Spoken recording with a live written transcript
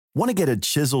Want to get a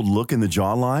chiseled look in the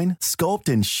jawline? Sculpt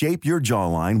and shape your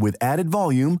jawline with added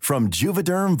volume from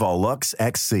Juvederm Volux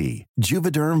XC.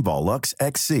 Juvederm Volux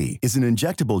XC is an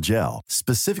injectable gel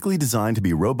specifically designed to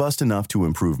be robust enough to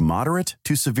improve moderate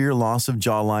to severe loss of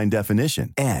jawline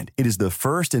definition. And it is the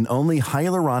first and only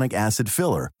hyaluronic acid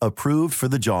filler approved for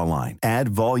the jawline. Add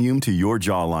volume to your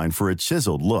jawline for a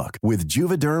chiseled look with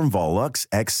Juvederm Volux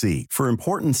XC. For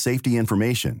important safety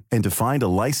information and to find a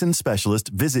licensed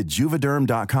specialist, visit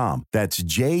juvederm.com. That's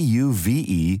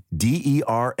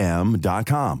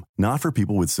JUVEDERM.com. Not for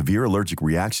people with severe allergic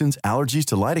reactions, allergies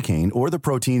to lidocaine, or the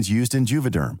proteins used in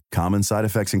Juvederm. Common side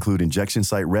effects include injection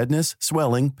site redness,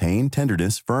 swelling, pain,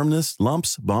 tenderness, firmness,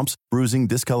 lumps, bumps, bruising,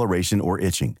 discoloration, or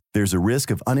itching. There's a risk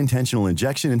of unintentional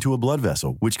injection into a blood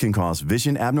vessel, which can cause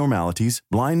vision abnormalities,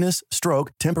 blindness,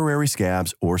 stroke, temporary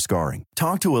scabs, or scarring.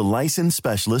 Talk to a licensed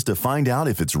specialist to find out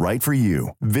if it's right for you.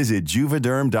 Visit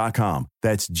Juvederm.com.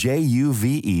 That's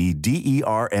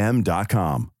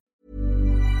JUVEDERM.com.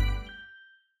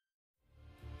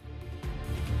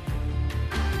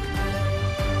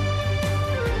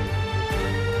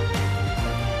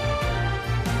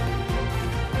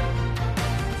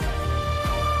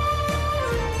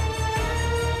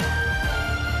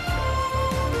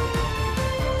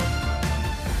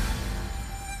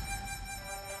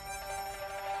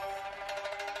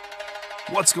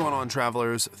 What's going on,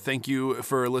 travelers? Thank you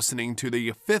for listening to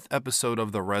the 5th episode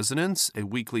of The Resonance, a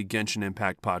weekly Genshin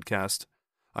Impact podcast.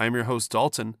 I am your host,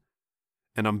 Dalton,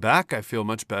 and I'm back. I feel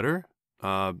much better.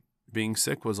 Being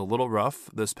sick was a little rough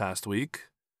this past week,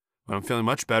 but I'm feeling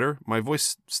much better. My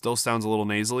voice still sounds a little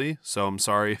nasally, so I'm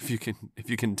sorry if you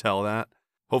can tell that.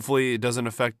 Hopefully it doesn't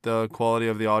affect the quality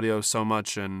of the audio so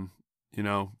much, and,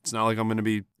 it's not like I'm going to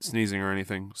be sneezing or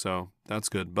anything, so that's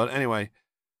good. But anyway,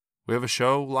 we have a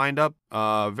show lined up,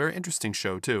 a very interesting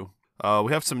show too.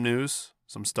 We have some news,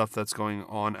 some stuff that's going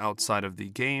on outside of the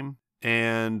game,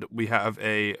 and we have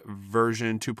a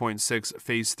version 2.6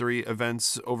 Phase 3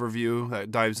 events overview that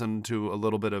dives into a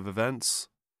little bit of events.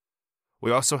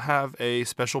 We also have a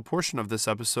special portion of this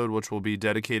episode which will be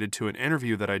dedicated to an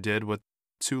interview that I did with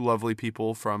two lovely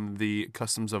people from the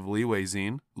Customs of Liyue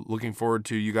zine. Looking forward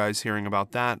to you guys hearing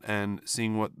about that and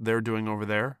seeing what they're doing over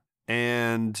there.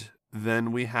 And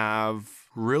then we have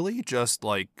really just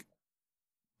like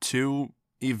 2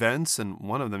 events, and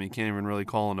one of them you can't even really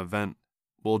call an event.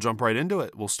 We'll jump right into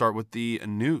it. We'll start with the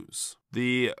news.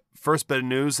 The first bit of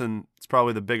news, and it's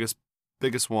probably the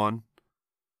biggest one,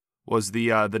 was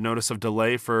the notice of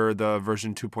delay for the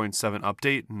version 2.7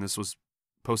 update, and this was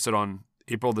posted on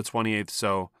April the 28th,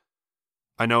 so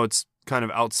I know it's kind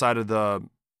of outside of the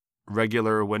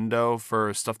regular window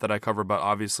for stuff that I cover, but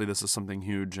obviously this is something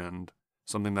huge and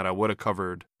something that I would have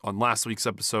covered on last week's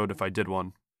episode if I did one.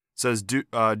 It says,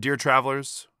 Dear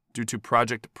travelers, due to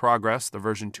project progress, the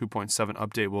version 2.7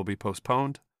 update will be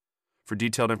postponed. For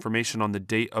detailed information on the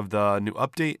date of the new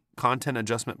update, content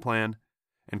adjustment plan,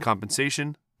 and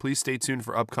compensation, please stay tuned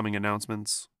for upcoming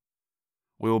announcements.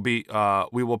 We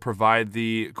will provide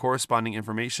the corresponding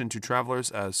information to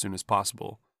travelers as soon as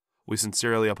possible. We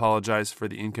sincerely apologize for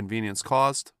the inconvenience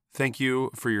caused. Thank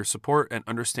you for your support and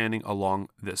understanding along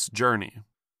this journey.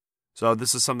 So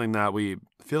this is something that we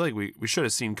feel like we should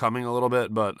have seen coming a little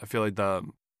bit, but I feel like the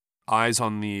eyes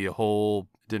on the whole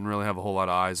didn't really have a whole lot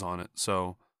of eyes on it.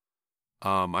 So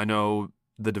I know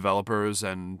the developers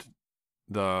and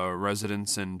the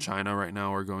residents in China right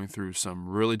now are going through some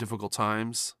really difficult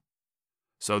times.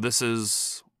 So this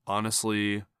is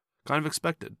honestly kind of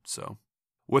expected. So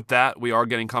with that, we are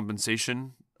getting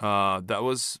compensation. That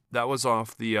was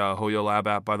off the Hoyo Lab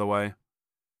app, by the way.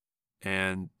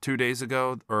 And 2 days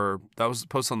ago, or that was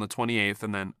posted on the 28th,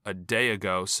 and then a day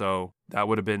ago, so that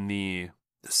would have been the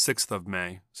 6th of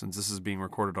May, since this is being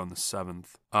recorded on the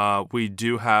 7th. We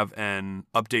do have an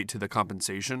update to the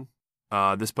compensation.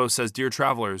 This post says, Dear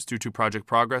travelers, due to project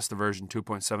progress, the version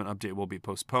 2.7 update will be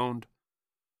postponed.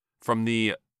 From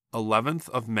the 11th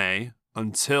of May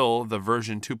until the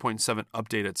version 2.7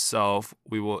 update itself,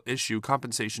 we will issue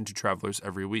compensation to travelers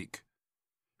every week.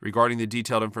 Regarding the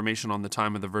detailed information on the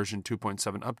time of the version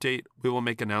 2.7 update, we will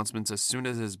make announcements as soon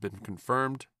as it has been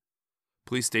confirmed.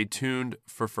 Please stay tuned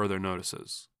for further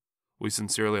notices. We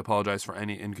sincerely apologize for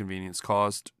any inconvenience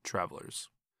caused, travelers.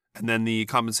 And then the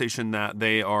compensation that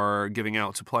they are giving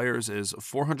out to players is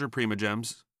 400 Prima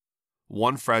Gems,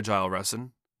 1 Fragile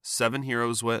Resin, 7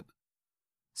 Heroes Wit,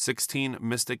 16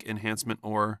 Mystic Enhancement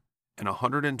Ore, and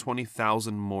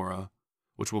 120,000 Mora,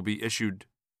 which will be issued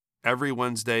every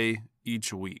Wednesday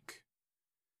each week.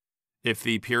 If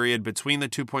the period between the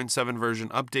 2.7 version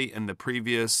update and the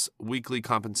previous weekly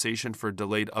compensation for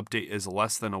delayed update is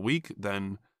less than a week,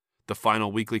 then The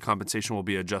final weekly compensation will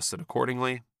be adjusted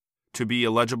accordingly. To be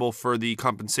eligible for the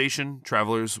compensation,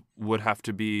 travelers would have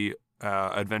to be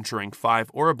adventure rank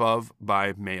 5 or above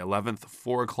by May 11th,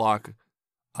 4 o'clock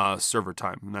server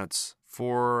time. And that's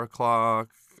 4 o'clock,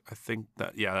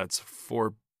 that's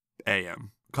 4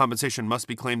 a.m. Compensation must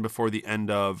be claimed before the end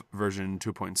of version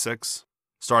 2.6.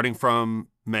 Starting from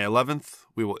May 11th,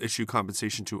 we will issue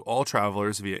compensation to all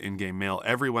travelers via in-game mail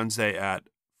every Wednesday at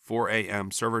 4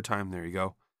 a.m. server time. There you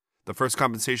go. The first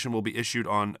compensation will be issued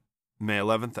on May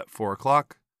 11th at 4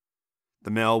 o'clock.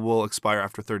 The mail will expire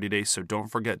after 30 days, so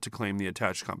don't forget to claim the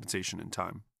attached compensation in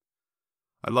time.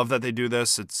 I love that they do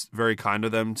this. It's very kind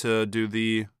of them to do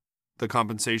the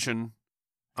compensation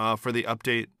for the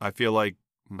update. I feel like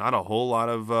not a whole lot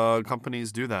of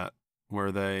companies do that,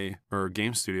 or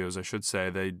game studios, I should say,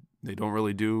 they don't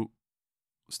really do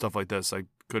stuff like this. I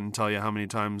couldn't tell you how many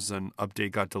times an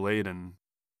update got delayed, and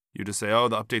you just say, oh,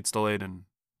 the update's delayed, and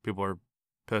people are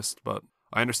pissed, but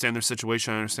I understand their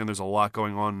situation. I understand there's a lot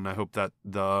going on, and I hope that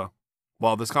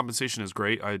while this compensation is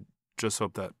great, I just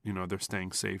hope that, they're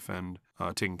staying safe and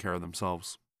taking care of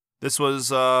themselves. This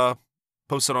was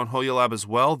posted on Hoyo Lab as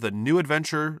well. The new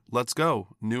adventure, Let's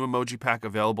Go. New emoji pack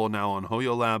available now on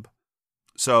Hoyo Lab.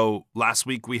 So last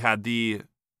week we had the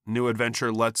new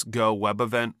adventure, Let's Go web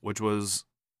event, which was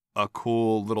a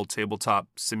cool little tabletop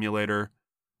simulator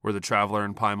where the traveler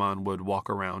and Paimon would walk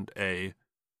around a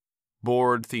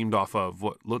board themed off of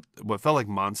what felt like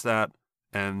Mondstadt,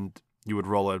 and you would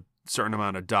roll a certain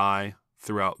amount of die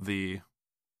throughout the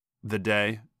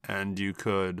day, and you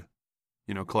could,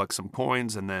 collect some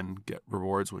coins and then get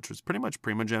rewards, which was pretty much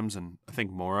Prima Gems and I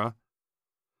think Mora.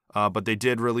 But they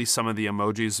did release some of the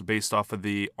emojis based off of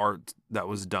the art that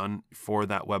was done for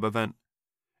that web event.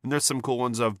 And there's some cool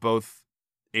ones of both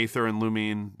Aether and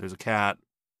Lumine. There's a cat.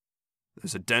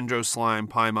 There's a Dendro slime,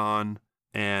 Paimon,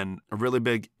 and a really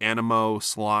big Anemo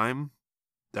slime.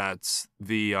 That's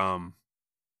the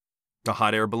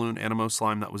hot air balloon Anemo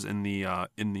slime that was in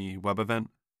the web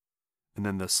event. And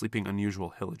then the sleeping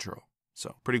unusual Hilichurl.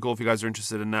 So pretty cool if you guys are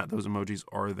interested in that. Those emojis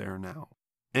are there now.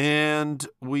 And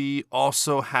we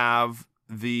also have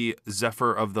the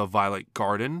Zephyr of the Violet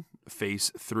Garden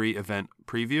Phase 3 event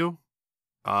preview.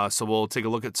 So we'll take a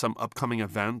look at some upcoming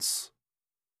events.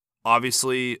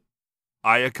 Obviously,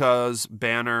 Ayaka's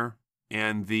banner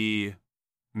and the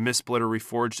Mistsplitter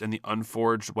Reforged and the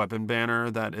Unforged weapon banner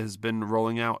that has been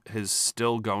rolling out is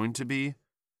still going to be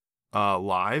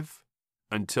live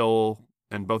and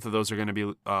both of those are going to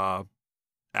be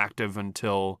active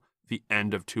until the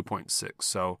end of 2.6.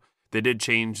 So they did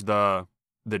change the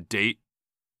date.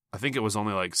 I think it was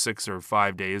only like 6 or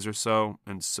 5 days or so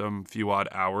and some few odd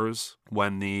hours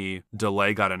when the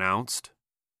delay got announced.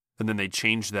 And then they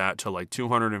changed that to like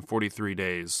 243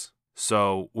 days.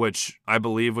 So, which I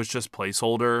believe was just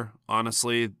placeholder.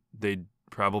 Honestly, they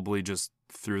probably just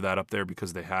threw that up there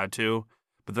because they had to.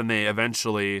 But then they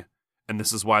eventually, and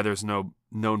this is why there's no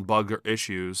known bug or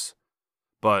issues,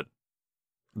 but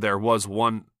there was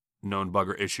one known bug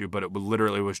or issue, but it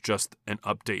literally was just an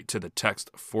update to the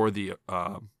text for the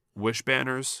Wish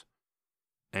banners.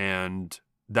 And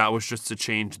that was just to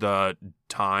change the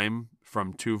time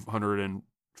from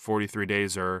 243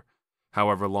 days or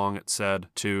however long it said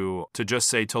to just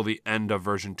say till the end of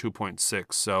version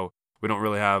 2.6. So we don't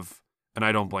really have, and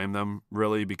I don't blame them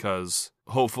really, because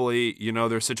hopefully,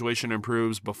 their situation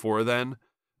improves before then.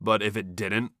 But if it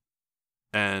didn't,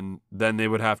 and then they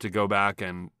would have to go back,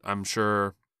 and I'm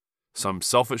sure some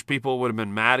selfish people would have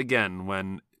been mad again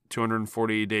when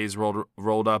 240 days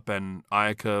rolled up and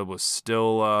Ayaka was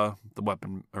still the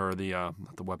weapon, or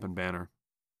not the weapon banner.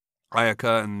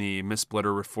 Ayaka and the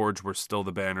Mistsplitter Reforged were still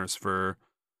the banners for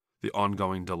the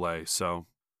ongoing delay. So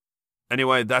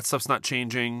anyway, that stuff's not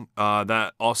changing.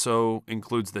 That also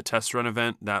includes the test run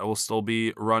event that will still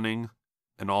be running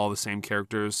and all the same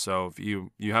characters. So if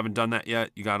you haven't done that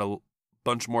yet, you got a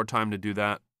bunch more time to do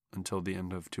that until the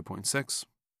end of 2.6.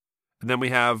 And then we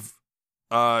have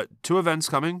 2 events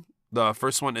coming. The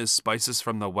first one is Spices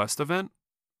from the West event,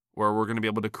 where we're going to be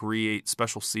able to create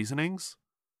special seasonings.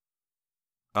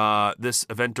 This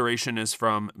event duration is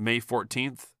from May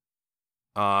 14th,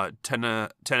 10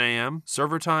 a.m.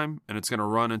 server time, and it's going to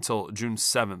run until June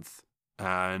 7th,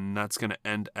 and that's going to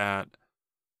end at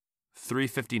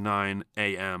 3:59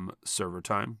 a.m. server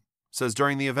time. It says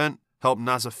during the event, help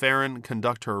Nazafarin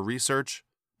conduct her research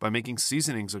by making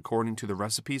seasonings according to the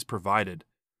recipes provided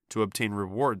to obtain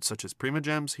rewards such as Prima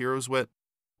Gems, Hero's Wit,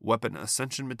 Weapon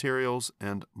Ascension Materials,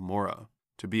 and Mora.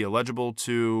 To be eligible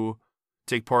to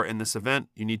take part in this event,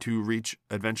 you need to reach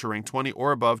Adventure Rank 20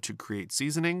 or above to create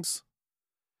seasonings.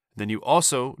 Then you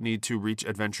also need to reach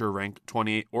adventure rank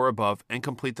 28 or above and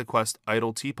complete the quest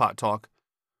Idle Teapot Talk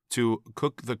to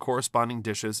cook the corresponding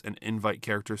dishes and invite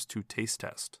characters to taste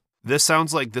test. This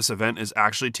sounds like this event is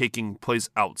actually taking place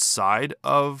outside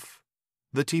of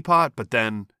the teapot, but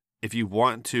then if you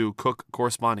want to cook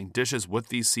corresponding dishes with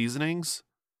these seasonings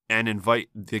and invite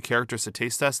the characters to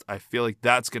taste test, I feel like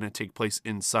that's going to take place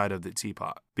inside of the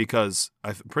teapot, because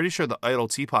I'm pretty sure the Idle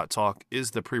Teapot Talk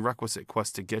is the prerequisite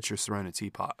quest to get your Serena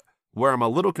Teapot. Where I'm a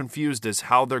little confused is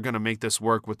how they're going to make this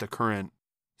work with the current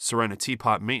Serena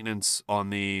Teapot maintenance on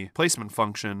the placement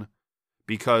function,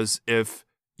 because if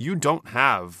you don't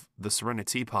have the Serena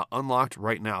Teapot unlocked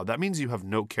right now, that means you have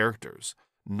no characters,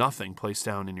 nothing placed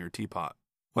down in your teapot.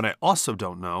 What I also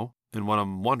don't know, and what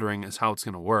I'm wondering is how it's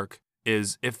going to work,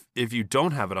 is if you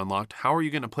don't have it unlocked, how are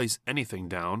you going to place anything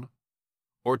down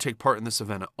or take part in this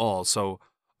event at all? So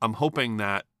I'm hoping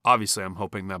that by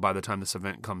the time this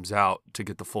event comes out, to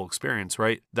get the full experience,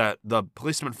 right, that the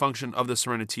placement function of the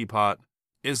Serena Teapot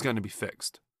is going to be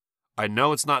fixed. I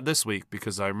know it's not this week,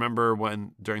 because I remember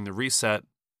when during the reset,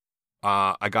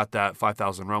 I got that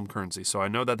 5,000 realm currency. So I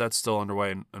know that that's still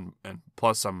underway, and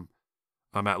plus I'm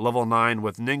at level 9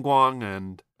 with Ningguang,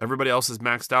 and everybody else is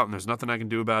maxed out, and there's nothing I can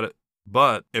do about it.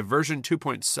 But if version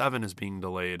 2.7 is being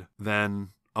delayed, then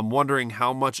I'm wondering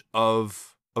how much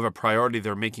of a priority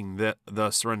they're making the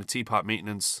Serena Teapot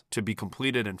maintenance to be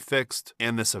completed and fixed,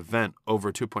 and this event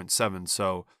over 2.7.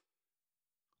 So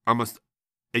I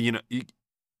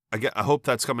hope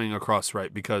that's coming across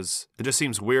right, because it just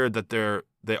seems weird that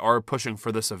they are pushing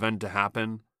for this event to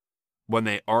happen when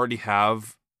they already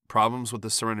have problems with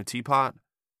the Serena Teapot.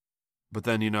 But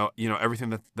then,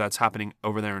 everything that's happening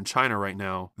over there in China right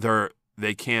now,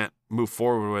 they can't move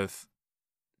forward with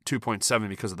 2.7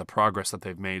 because of the progress that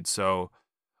they've made. So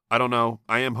I don't know.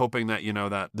 I am hoping that,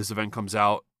 that this event comes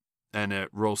out and it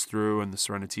rolls through and the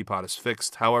Serena Teapot is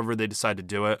fixed. However they decide to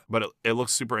do it. But it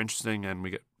looks super interesting, and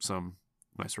we get some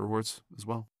nice rewards as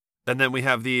well. And then we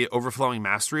have the Overflowing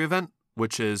Mastery event,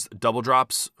 which is double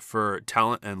drops for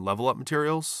talent and level up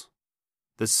materials.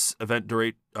 This event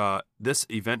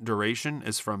duration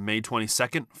is from May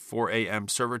 22nd, 4 a.m.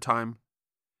 server time,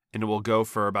 and it will go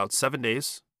for about 7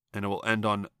 days, and it will end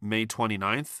on May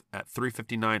 29th at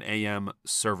 3:59 a.m.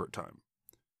 server time.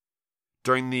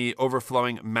 During the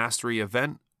Overflowing Mastery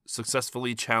event,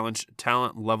 successfully challenge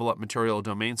talent level up material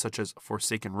domains such as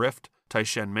Forsaken Rift,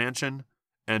 Taishan Mansion,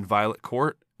 and Violet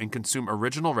Court, and consume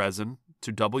original resin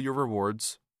to double your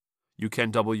rewards. You can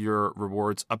double your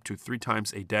rewards up to 3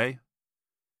 times a day.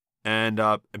 And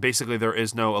basically, there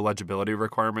is no eligibility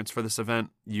requirements for this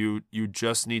event. You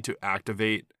just need to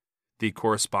activate the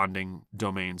corresponding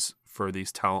domains for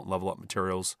these talent level up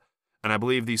materials. And I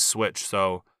believe these switch.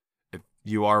 So if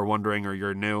you are wondering or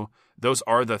you're new, those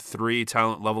are the 3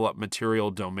 talent level up material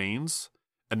domains.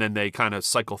 And then they kind of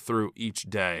cycle through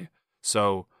each day.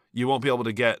 So you won't be able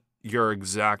to get your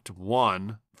exact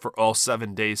one for all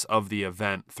 7 days of the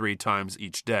event 3 times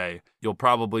each day. You'll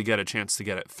probably get a chance to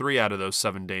get it 3 out of those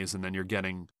 7 days, and then you're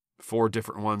getting 4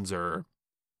 different ones or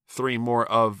 3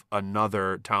 more of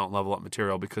another talent level up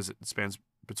material, because it spans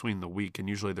between the week, and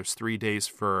usually there's 3 days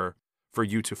for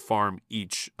you to farm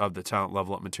each of the talent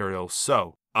level up materials.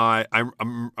 So I'm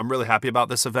really happy about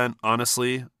this event.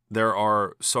 Honestly, there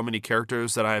are so many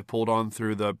characters that I have pulled on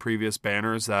through the previous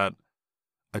banners that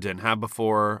I didn't have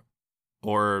before.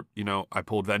 Or, I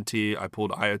pulled Venti, I pulled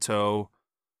Ayato,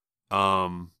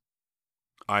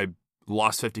 I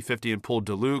lost 50-50 and pulled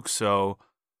Diluc, so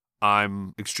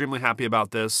I'm extremely happy about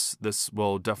this. This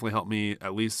will definitely help me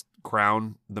at least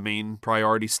crown the main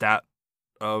priority stat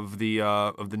of the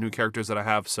new characters that I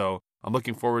have, so I'm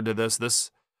looking forward to this.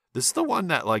 This is the one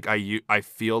that, I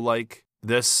feel like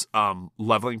this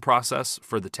leveling process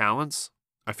for the talents,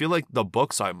 I feel like the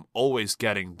books I'm always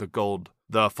getting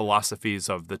the philosophies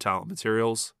of the talent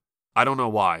materials. I don't know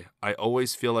why. I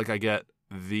always feel like I get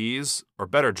these, or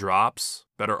better drops,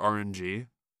 better RNG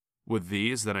with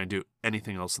these than I do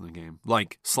anything else in the game.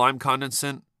 Like slime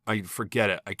condensate, I forget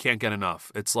it. I can't get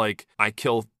enough. It's like I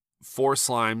kill 4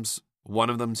 slimes, one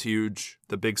of them's huge,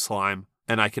 the big slime,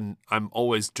 and I'm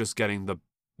always just getting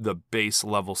the base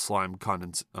level slime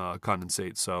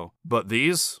condensate. So, but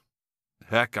these,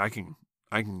 heck, I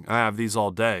have these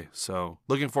all day. So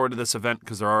looking forward to this event,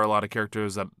 because there are a lot of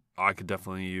characters that I could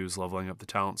definitely use leveling up the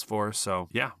talents for. So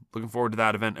yeah, looking forward to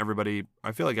that event. I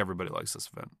feel like everybody likes this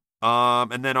event.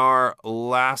 And then not our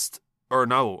last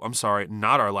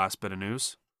bit of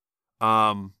news.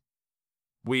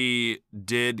 We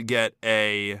did get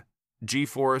a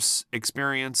GeForce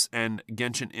Experience and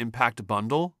Genshin Impact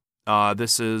bundle.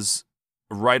 This is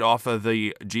right off of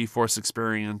the GeForce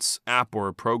Experience app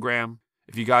or program.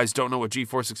 If you guys don't know what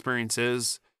GeForce Experience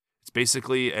is, it's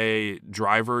basically a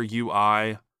driver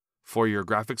UI for your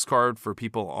graphics card for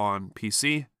people on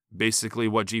PC. Basically,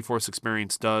 what GeForce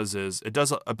Experience does is it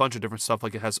does a bunch of different stuff,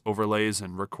 like it has overlays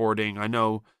and recording. I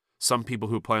know some people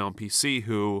who play on PC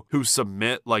who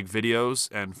submit like videos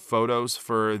and photos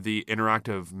for the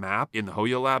interactive map in the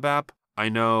HoYoLab app. I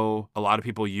know a lot of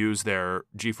people use their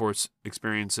GeForce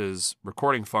Experience's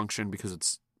recording function because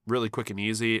it's really quick and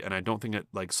easy, and I don't think it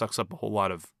like sucks up a whole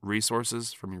lot of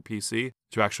resources from your PC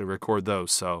to actually record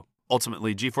those. So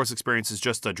ultimately, GeForce Experience is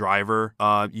just a driver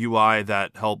UI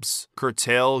that helps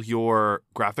curtail your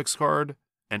graphics card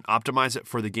and optimize it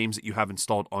for the games that you have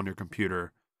installed on your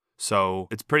computer. So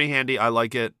it's pretty handy. I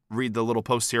like it. Read the little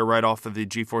post here right off of the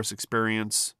GeForce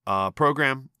Experience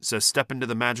program. It says, step into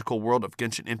the magical world of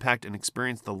Genshin Impact and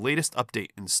experience the latest update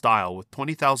in style with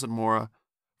 20,000 Mora,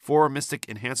 4 Mystic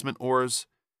Enhancement Ores,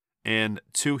 and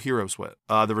 2 Heroes Wit.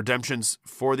 The redemptions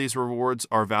for these rewards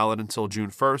are valid until June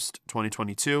 1st,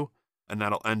 2022, and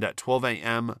that'll end at 12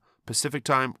 a.m. Pacific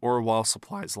time or while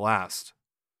supplies last.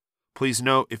 Please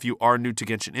note, if you are new to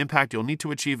Genshin Impact, you'll need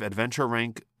to achieve adventure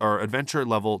rank or adventure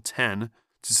level 10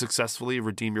 to successfully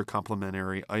redeem your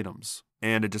complimentary items.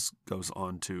 And it just goes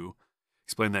on to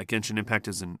explain that Genshin Impact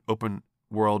is an open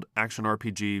world action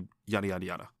RPG, yada, yada,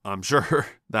 yada. I'm sure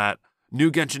that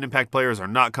new Genshin Impact players are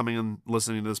not coming and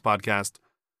listening to this podcast.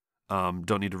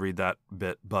 Don't need to read that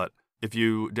bit. But if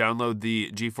you download the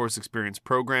GeForce Experience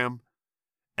program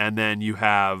and then you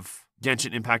have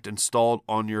Genshin Impact installed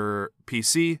on your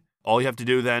PC, all you have to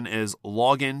do then is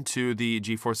log into the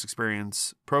GeForce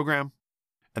Experience program,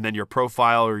 and then your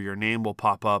profile or your name will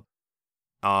pop up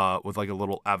with like a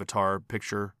little avatar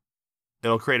picture.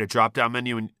 It'll create a drop-down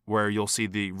menu where you'll see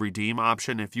the redeem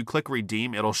option. If you click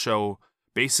redeem, it'll show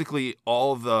basically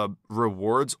all of the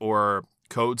rewards or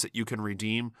codes that you can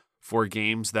redeem for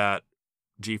games that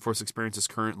GeForce Experience is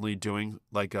currently doing,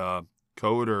 like a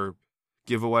code or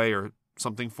giveaway or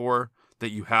something for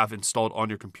that you have installed on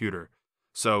your computer.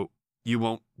 So you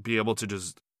won't be able to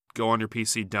just go on your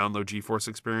PC, download GeForce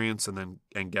Experience, and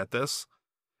get this.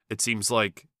 It seems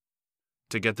like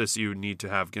to get this, you need to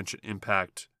have Genshin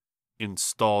Impact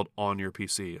installed on your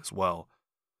PC as well.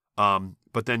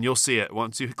 But then you'll see it.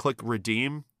 Once you click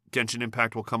redeem, Genshin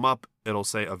Impact will come up. It'll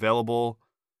say available.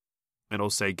 It'll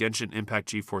say Genshin Impact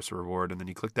GeForce reward. And then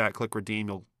you click that, click redeem,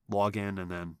 you'll log in,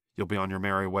 and then you'll be on your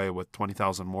merry way with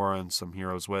 20,000 Mora and some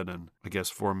Heroes Wit, and I guess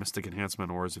 4 Mystic Enhancement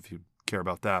Ores if you care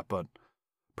about that. But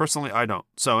personally, I don't.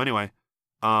 So anyway,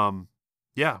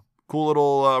 yeah, cool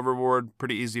little reward.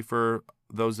 Pretty easy for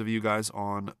those of you guys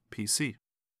on PC.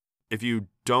 If you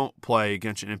don't play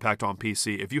Genshin Impact on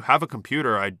PC, if you have a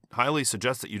computer, I highly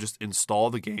suggest that you just install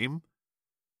the game,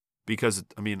 because,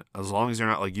 I mean, as long as you're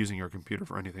not like using your computer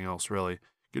for anything else, really,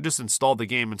 you just install the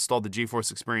game, install the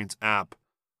GeForce Experience app.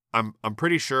 I'm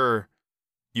pretty sure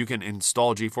you can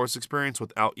install GeForce Experience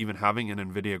without even having an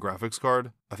NVIDIA graphics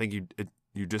card. I think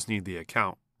you just need the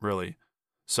account, really.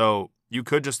 So you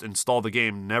could just install the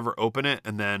game, never open it,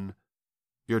 and then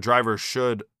your driver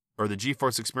should, or the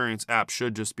GeForce Experience app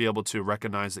should just be able to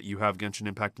recognize that you have Genshin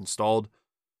Impact installed,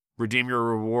 redeem your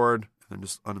reward, and then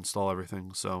just uninstall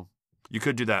everything. So you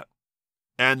could do that.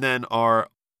 And then our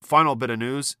final bit of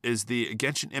news is the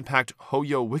Genshin Impact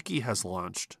Hoyo Wiki has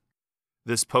launched.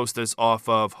 This post is off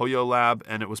of HoYoLab,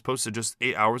 and it was posted just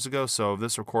 8 hours ago, so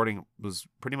this recording was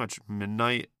pretty much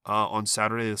midnight on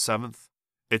Saturday the 7th.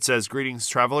 It says, greetings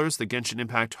travelers, the Genshin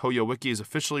Impact Hoyo Wiki is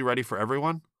officially ready for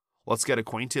everyone. Let's get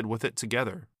acquainted with it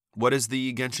together. What is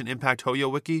the Genshin Impact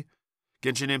Hoyo Wiki?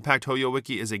 Genshin Impact Hoyo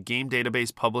Wiki is a game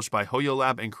database published by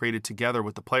HoYoLab and created together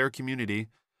with the player community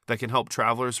that can help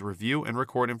travelers review and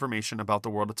record information about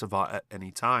the world of Teyvat at any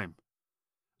time.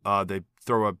 They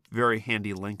throw a very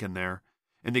handy link in there.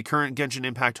 In the current Genshin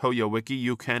Impact Hoyo Wiki,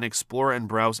 you can explore and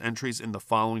browse entries in the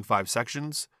following 5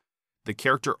 sections: the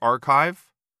Character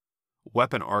Archive,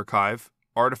 Weapon Archive,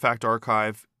 Artifact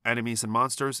Archive, Enemies and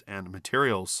Monsters, and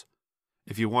Materials.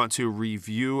 If you want to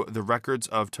review the records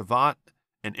of Teyvat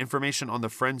and information on the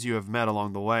friends you have met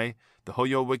along the way, the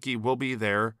Hoyo Wiki will be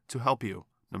there to help you,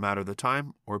 no matter the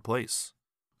time or place.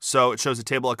 So it shows a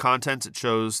table of contents. It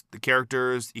shows the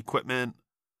characters, equipment,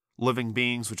 living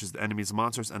beings, which is the enemies and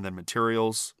monsters, and then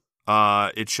materials.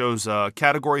 It shows a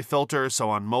category filter.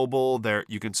 So on mobile, there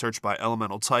you can search by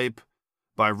elemental type,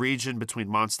 by region between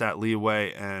Mondstadt,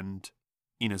 Liyue, and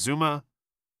Inazuma.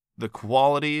 The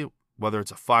quality, whether it's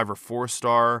a 5 or 4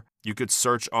 star. You could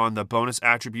search on the bonus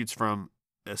attributes from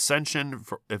Ascension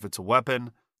if it's a weapon.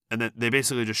 And then they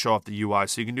basically just show off the UI.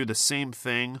 So you can do the same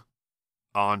thing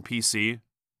on PC.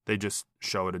 They just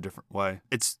show it a different way.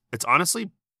 It's honestly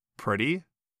pretty.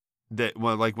 that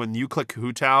when you click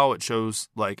Hu Tao, it shows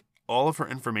like all of her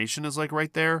information is like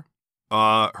right there.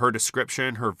 Her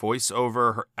description, her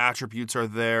voiceover, her attributes are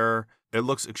there. It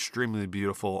looks extremely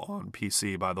beautiful on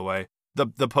PC, by the way.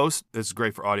 The post is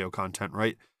great for audio content,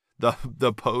 right?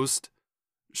 The post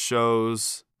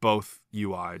shows both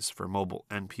UIs for mobile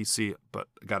and PC, but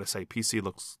I gotta say, PC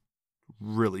looks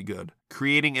really good.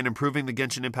 Creating and improving the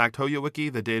Genshin Impact Hoyo Wiki,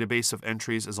 the database of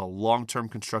entries, is a long-term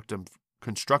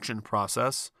construction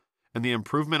process, and the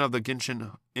improvement of the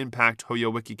Genshin Impact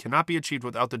Hoyo Wiki cannot be achieved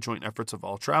without the joint efforts of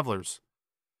all travelers.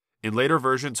 In later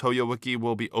versions, Hoyo Wiki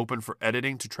will be open for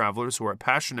editing to travelers who are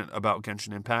passionate about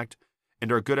Genshin Impact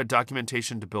and are good at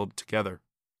documentation to build it together.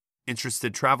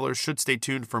 Interested travelers should stay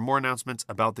tuned for more announcements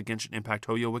about the Genshin Impact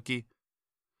Hoyo Wiki.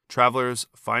 Travelers,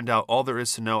 find out all there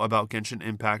is to know about Genshin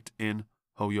Impact in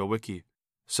Hoyo Wiki.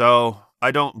 So,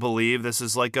 I don't believe this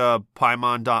is like a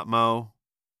Paimon.mo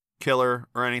killer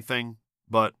or anything,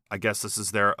 but I guess this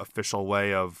is their official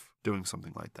way of doing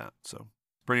something like that. So,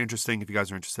 pretty interesting if you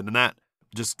guys are interested in that.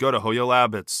 Just go to Hoyo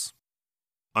Lab. It's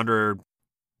under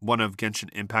one of Genshin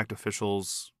Impact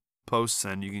official's posts,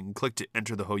 and you can click to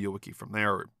enter the Hoyo Wiki from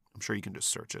there, or I'm sure you can just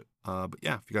search it. But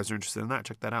yeah, if you guys are interested in that,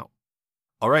 check that out.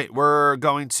 All right, we're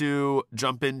going to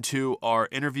jump into our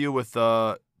interview with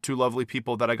two lovely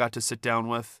people that I got to sit down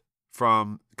with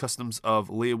from Customs of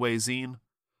Liyue Zine.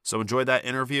 So enjoy that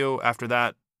interview. After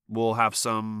that, we'll have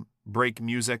some break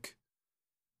music.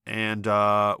 And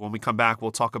when we come back,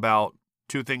 we'll talk about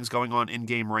two things going on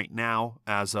in-game right now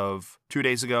as of 2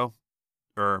 days ago.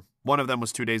 Or one of them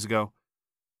was 2 days ago.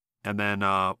 And then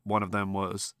one of them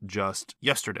was just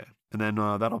yesterday. And then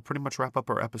that'll pretty much wrap up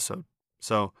our episode.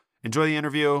 So enjoy the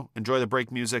interview, enjoy the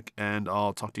break music, and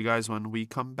I'll talk to you guys when we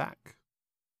come back.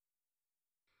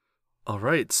 All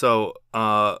right, so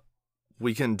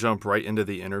we can jump right into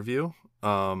the interview.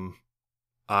 I'll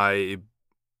try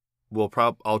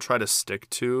to stick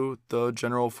to the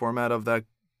general format of that.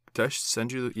 Did I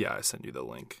send you? Yeah, I sent you the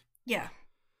link. Yeah.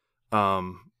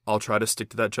 I'll try to stick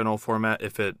to that general format.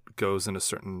 If it goes in a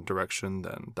certain direction,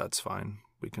 then that's fine.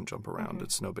 We can jump around. Mm-hmm.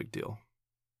 It's no big deal.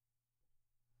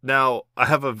 Now,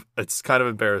 it's kind of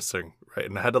embarrassing, right?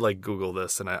 And I had to Google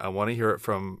this, and I want to hear it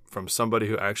from somebody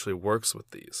who actually works with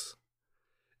these.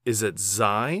 Is it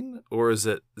Zine or is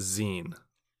it Zine?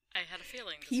 I had a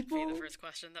feeling this would be the first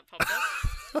question that popped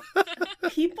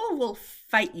up. People will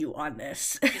fight you on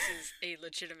this. This is a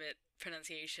legitimate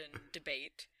pronunciation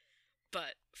debate,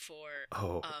 but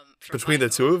between the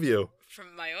two of you,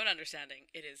 from my own understanding,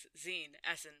 it is zine,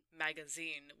 as in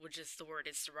magazine, which is the word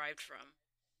it's derived from.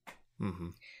 Mm-hmm.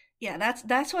 Yeah,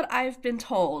 that's what I've been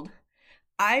told.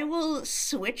 I will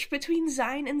switch between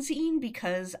Zine and Zine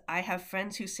because I have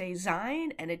friends who say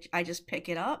Zine, and I just pick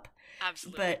it up.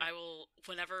 Absolutely. But I will,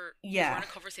 whenever we're in a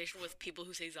conversation with people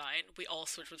who say Zine, we all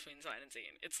switch between Zine and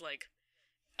Zine. It's like,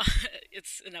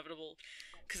 it's inevitable,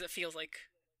 because it feels like,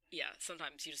 yeah,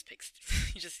 sometimes you just pick,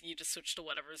 you just switch to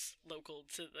whatever's local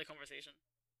to the conversation.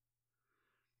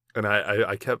 And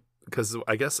I kept, because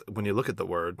I guess when you look at the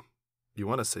word, I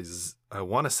want to say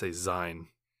Zine,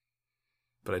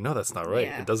 but I know that's not right.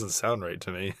 Yeah. It doesn't sound right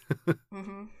to me.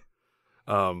 Mm-hmm.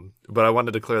 But I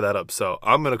wanted to clear that up, so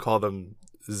I'm gonna call them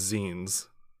zines,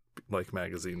 like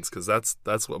magazines, because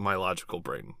that's what my logical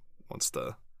brain wants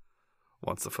to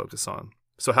focus on.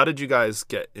 So, how did you guys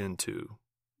get into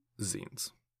zines?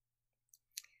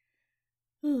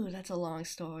 Ooh, that's a long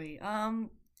story. I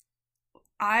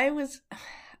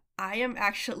am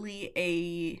actually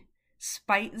a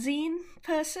spite zine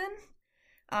person.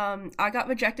 I got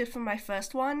rejected from my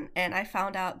first one, and I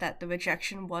found out that the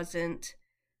rejection wasn't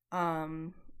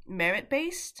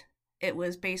merit-based. It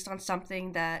was based on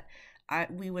something that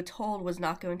we were told was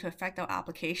not going to affect our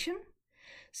application.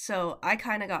 So I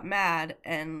kind of got mad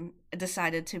and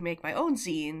decided to make my own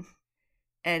zine,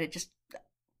 and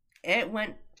it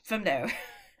went from there.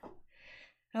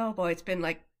 Oh boy, it's been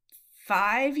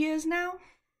 5 years now.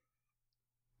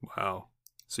 Wow.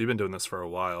 So you've been doing this for a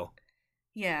while.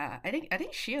 Yeah, I think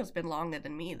Shio's been longer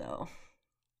than me, though.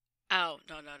 Oh,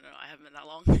 no, I haven't been that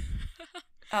long.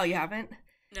 Oh, you haven't? No.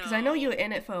 Because I know you were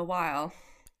in it for a while.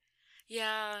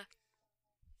 Yeah,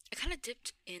 I kind of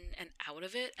dipped in and out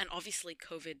of it, and obviously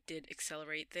COVID did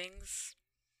accelerate things.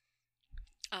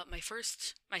 My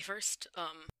first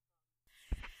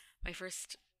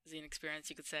zine experience,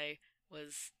 you could say,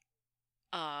 was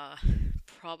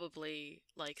probably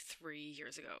 3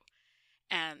 years ago.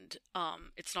 And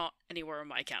it's not anywhere on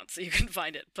my account, so you can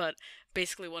find it. But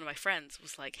basically one of my friends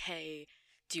was like, hey,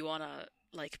 do you want to,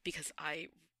 because I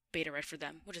beta read for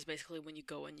them, which is basically when you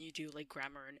go and you do,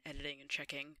 grammar and editing and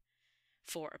checking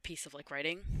for a piece of,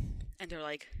 writing. And they're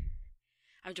like,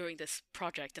 I'm doing this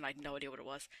project and I had no idea what it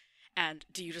was. And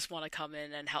do you just want to come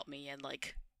in and help me and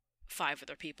like 5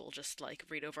 other people just like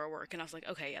read over our work? And I was like,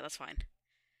 okay, yeah, that's fine.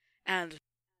 And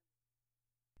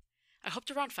I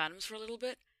hopped around fandoms for a little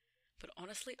bit, but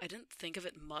honestly, I didn't think of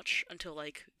it much until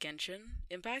like Genshin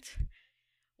Impact,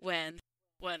 when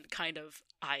kind of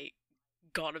I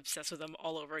got obsessed with them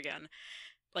all over again,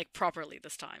 like properly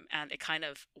this time, and it kind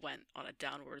of went on a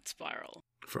downward spiral.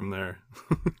 From there.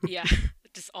 Yeah,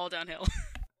 just all downhill.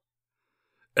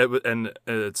 And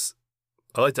it's,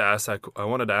 I wanted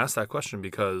to ask that question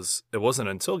because it wasn't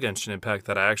until Genshin Impact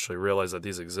that I actually realized that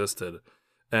these existed.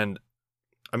 And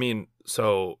I mean,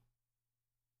 so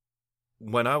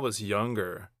when I was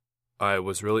younger, I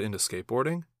was really into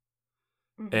skateboarding,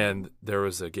 and there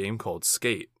was a game called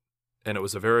Skate, and it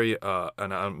was a very,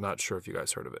 and I'm not sure if you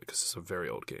guys heard of it because it's a very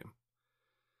old game.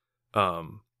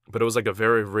 But it was like a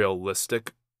very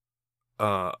realistic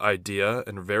idea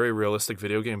and very realistic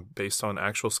video game based on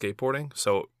actual skateboarding.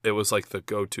 So it was like the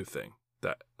go-to thing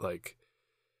that like,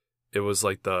 it was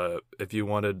like if you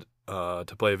wanted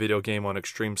to play a video game on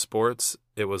extreme sports,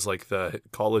 it was like the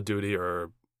Call of Duty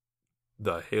or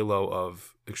the Halo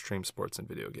of extreme sports and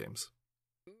video games.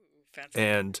 Ooh, fancy.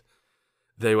 And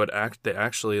they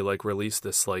actually like released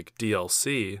this like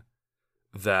DLC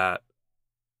that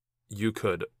you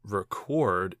could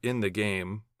record in the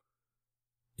game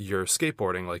your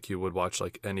skateboarding like you would watch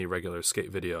like any regular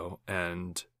skate video.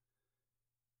 And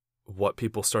what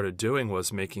people started doing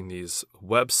was making these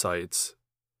websites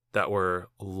that were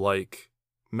like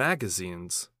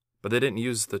magazines, but they didn't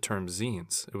use the term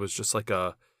zines. It was just like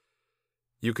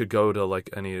you could go to like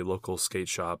any local skate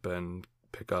shop and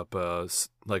pick up a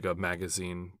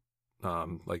magazine.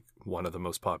 Like one of the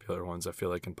most popular ones I feel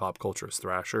like in pop culture is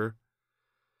Thrasher.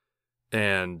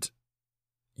 And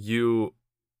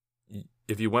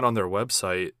if you went on their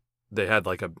website, they had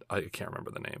like I can't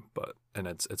remember the name, and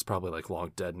it's probably like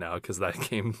long dead now because that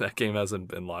game hasn't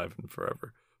been live in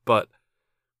forever. But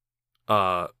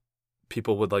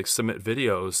people would like submit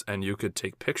videos, and you could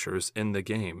take pictures in the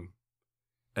game,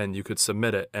 and you could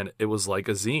submit it, and it was like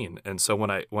a zine. And so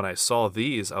when I saw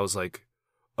these, I was like,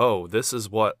 oh, this is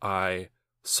what I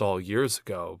saw years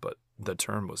ago, but the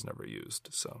term was never used.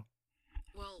 So,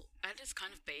 well, at its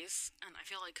kind of base, and I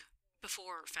feel like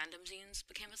before fandom zines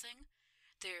became a thing,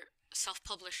 their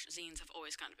self-published zines have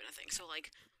always kind of been a thing. So like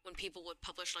when people would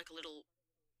publish like a little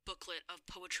booklet of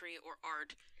poetry or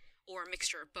art or a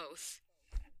mixture of both,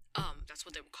 that's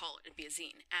what they would call it. It'd be a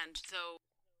zine. And though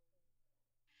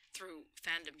through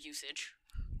fandom usage,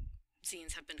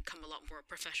 zines have become a lot more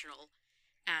professional,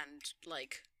 and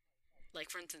like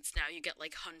for instance, now you get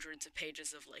like hundreds of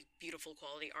pages of like beautiful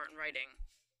quality art and writing.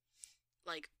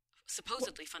 Like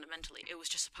supposedly, fundamentally, it was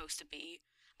just supposed to be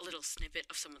a little snippet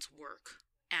of someone's work,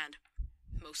 and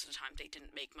most of the time they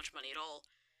didn't make much money at all.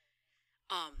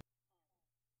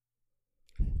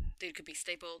 They could be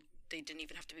stapled, they didn't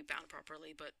even have to be bound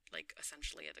properly, but like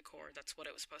essentially at the core, that's what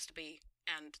it was supposed to be.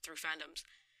 And through fandoms,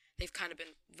 they've kind of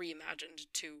been reimagined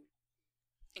to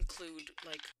include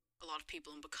like a lot of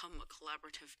people and become a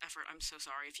collaborative effort. I'm so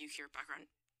sorry if you hear background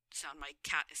sound. My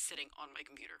cat is sitting on my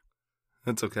computer.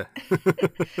 That's okay.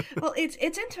 Well, it's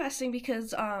interesting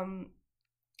because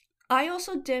I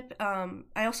also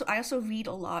read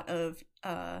a lot of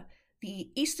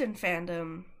the Eastern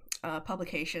fandom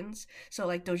publications, so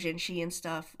like doujinshi and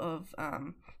stuff of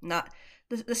not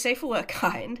the safer work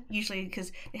kind, usually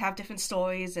because they have different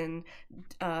stories, and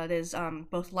there's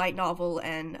both light novel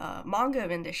and manga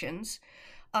renditions.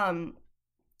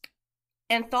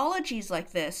 Anthologies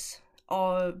like this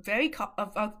are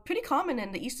are pretty common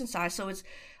in the Eastern side, so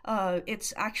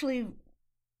it's actually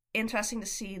interesting to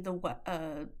see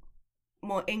the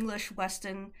more English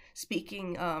Western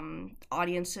speaking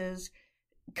audiences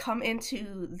come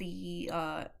into the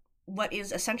what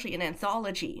is essentially an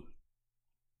anthology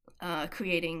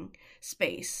creating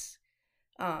space,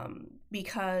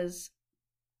 because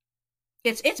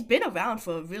it's been around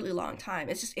for a really long time.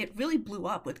 It's just it really blew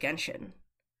up with Genshin.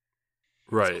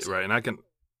 Right, and I can.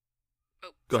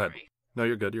 Oh, go sorry. ahead. No,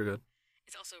 you're good. You're good.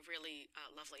 It's also really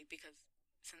lovely because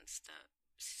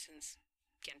since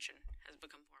Genshin has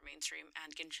become more mainstream,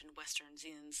 and Genshin Western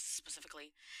zines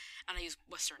specifically, and I use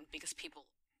Western because people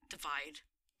divide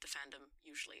the fandom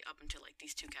usually up into like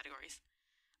these two categories.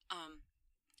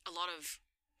 A lot of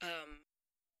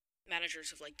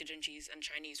managers of like doujinshis and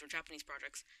Chinese or Japanese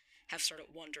projects have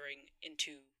started wandering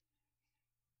into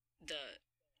the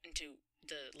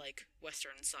like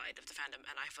Western side of the fandom,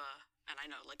 and I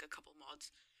know like a couple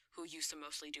mods who used to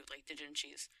mostly do like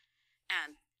doujinshis,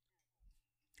 and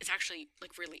it's actually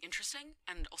like really interesting.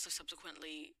 And also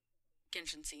subsequently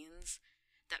Genshin scenes,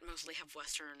 that mostly have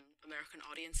Western American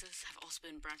audiences have also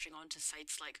been branching on to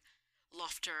sites like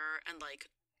Lofter and like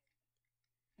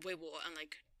Weibo and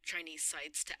like Chinese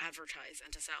sites to advertise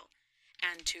and to sell,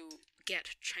 and to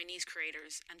get Chinese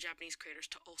creators and Japanese creators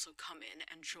to also come in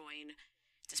and join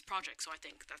this project. So I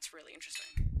think that's really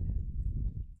interesting.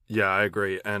 Yeah, I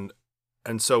agree. And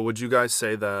so would you guys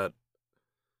say that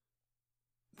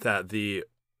the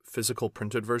physical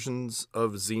printed versions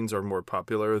of zines are more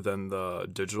popular than the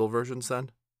digital versions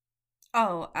then?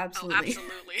 Oh, absolutely. Oh,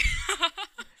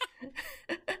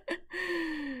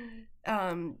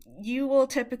 absolutely. You will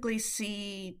typically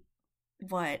see,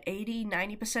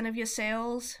 80-90% of your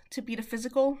sales to be the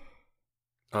physical.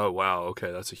 Oh, wow.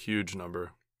 Okay, that's a huge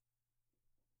number.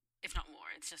 If not more.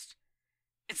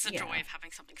 It's the joy of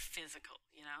having something physical,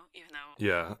 you know? Even though...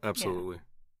 Yeah, absolutely.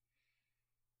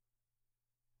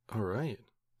 Yeah. All right.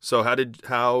 So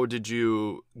how did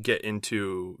you get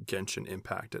into Genshin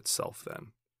Impact itself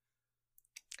then?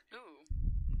 Ooh.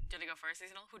 Did I go first,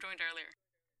 Seasonal? Who joined earlier?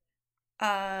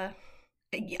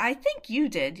 I think you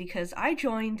did, because I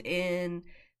joined in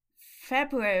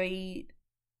February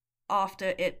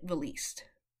after it released.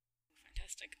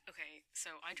 Fantastic. Okay,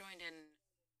 so I joined in,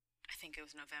 I think it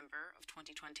was November of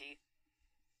 2020.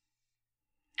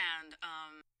 And,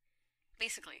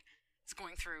 basically, it's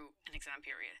going through an exam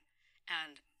period.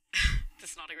 And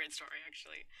this is not a great story,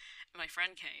 actually. My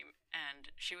friend came,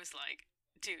 and she was like,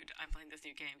 dude, I'm playing this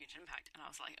new game, Genshin Impact. And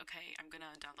I was like, okay, I'm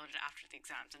gonna download it after the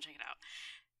exams and check it out.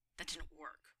 That didn't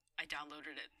work. I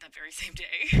downloaded it that very same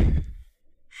day.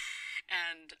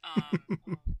 And,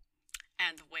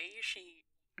 and the way she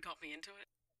got me into it,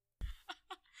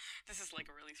 this is like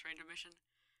a really strange admission,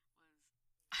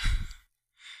 was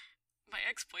my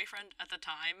ex-boyfriend at the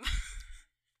time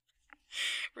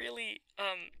really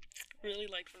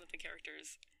liked one of the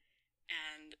characters,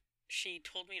 and she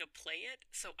told me to play it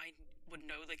so I would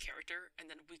know the character, and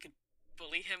then we could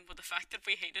bully him with the fact that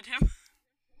we hated him.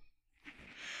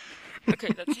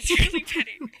 Okay, that's really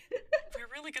petty.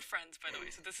 We're really good friends, by the way.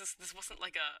 So this wasn't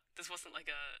like a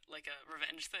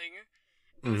revenge thing.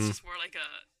 It was just more like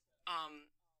a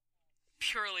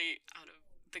purely out of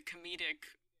the comedic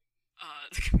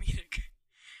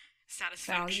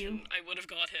satisfaction I would have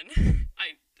gotten.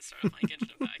 I started playing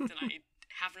Genshin Impact, and I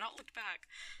have not looked back.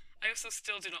 I also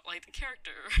still do not like the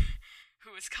character,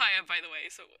 who is Kaya, by the way,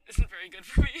 so it isn't very good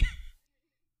for me.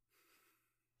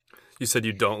 You said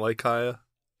you don't like Kaya?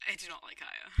 I do not like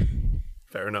Kaya.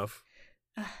 Fair enough.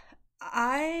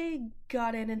 I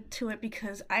got into it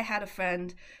because I had a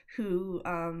friend who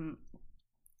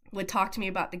would talk to me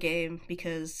about the game,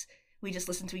 because we just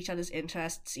listen to each other's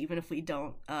interests even if we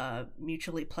don't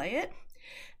mutually play it.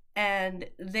 And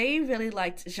they really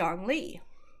liked Zhongli.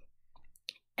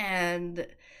 And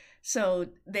so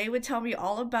they would tell me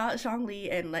all about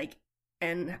Zhongli and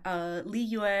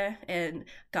Liyue, and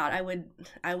God,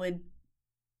 I would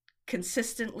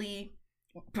consistently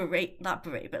not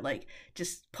berate, but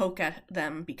just poke at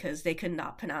them because they could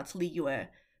not pronounce Liyue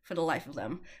for the life of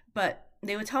them. But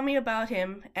they would tell me about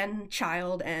him and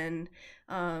Child, and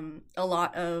a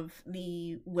lot of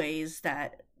the ways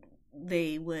that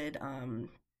they would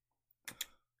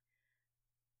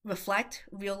reflect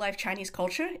real-life Chinese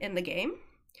culture in the game.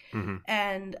 Mm-hmm.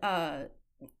 And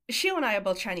Shio and I are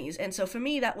both Chinese, and so for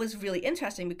me that was really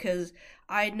interesting because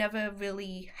I'd never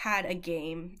really had a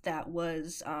game that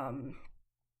was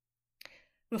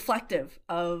reflective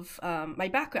of my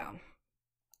background.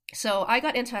 So I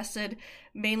got interested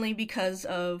mainly because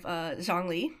of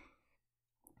Zhongli,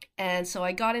 and so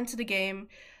I got into the game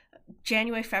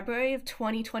February of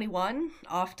 2021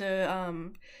 after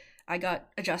I got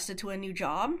adjusted to a new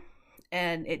job,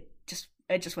 and it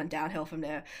just went downhill from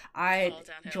there. I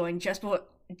joined just before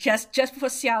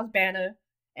Xiao's banner,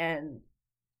 and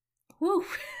whoo,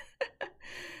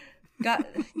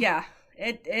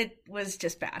 it was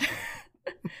just bad.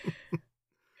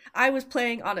 I was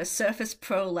playing on a Surface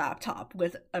Pro laptop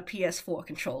with a PS4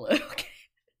 controller. Okay.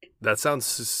 That sounds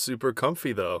super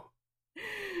comfy, though.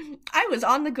 I was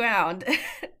on the ground,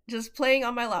 just playing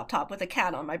on my laptop with a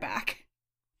cat on my back.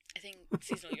 I think,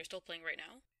 Seasonal, you're still playing right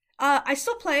now? I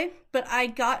still play, but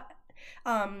I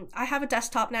have a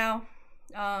desktop now.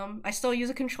 I still use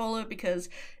a controller because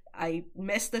I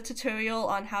missed the tutorial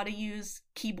on how to use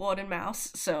keyboard and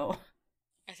mouse, so...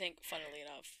 I think, funnily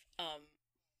enough,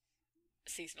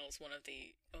 Seasonal is one of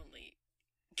the only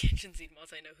Genshin Z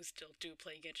mods I know who still do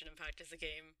play Genshin Impact as a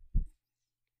game.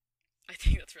 I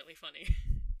think that's really funny.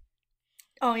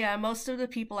 Oh yeah, most of the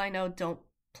people I know don't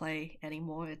play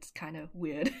anymore. It's kind of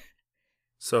weird.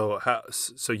 So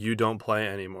you don't play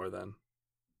anymore then?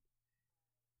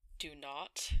 Do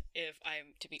not, if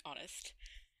I'm to be honest.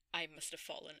 I must have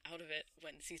fallen out of it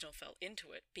when Seasonal fell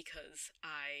into it, because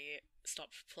I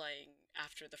stopped playing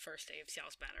after the first day of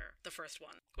Xiao's Banner, the first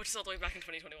one, which is all the way back in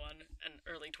 2021 and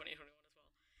early 2021 as well.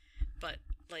 But,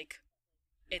 like,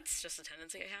 it's just a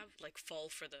tendency I have, like, fall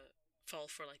for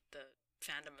like the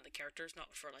fandom and the characters,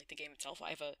 not for like the game itself. I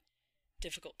have a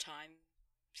difficult time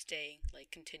staying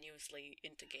like continuously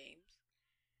into games,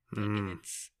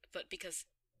 but because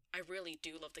I really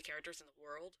do love the characters in the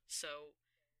world, so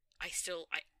I still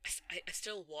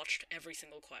watched every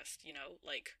single quest, you know,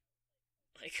 like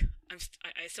I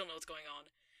still know what's going on.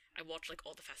 I watch like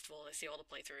all the festivals, I see all the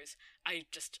playthroughs. I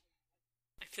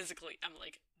physically am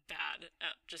like bad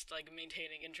at just like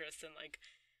maintaining interest and like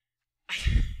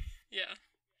yeah.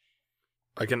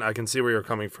 I can see where you're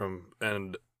coming from,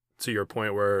 and to your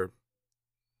point where,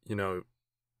 you know,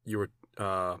 you were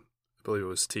I believe it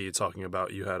was T talking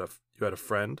about you had a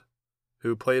friend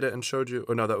who played it and showed you,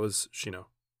 or no, that was Shino.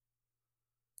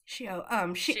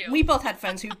 We both had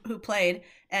friends who played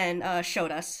and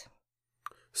showed us.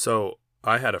 So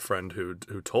I had a friend who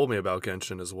told me about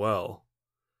Genshin as well,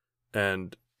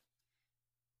 and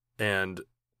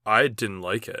I didn't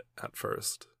like it at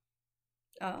first.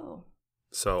 Oh.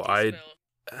 So I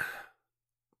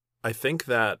think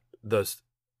that the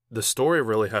story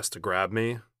really has to grab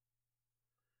me,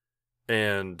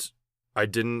 and I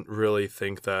didn't really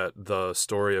think that the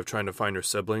story of trying to find your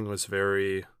sibling was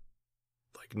very,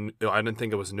 like, I didn't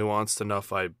think it was nuanced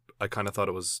enough. I kind of thought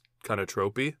it was kind of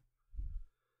tropey.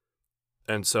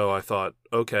 And so I thought,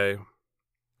 okay,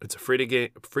 it's a free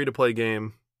to play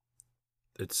game.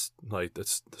 It's like the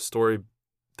story,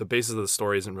 the basis of the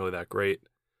story isn't really that great.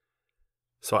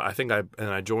 So I think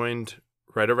I joined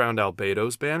right around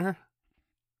Albedo's banner.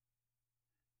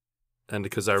 And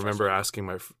because I remember asking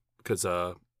I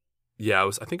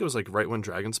think it was like right when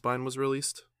Dragonspine was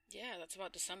released. Yeah, that's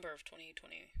about December of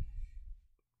 2020.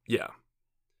 Yeah.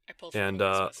 I pulled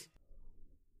from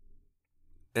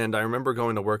and I remember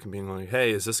going to work and being like,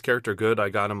 "Hey, is this character good?" I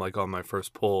got him like on my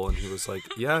first pull, and he was like,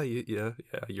 "Yeah,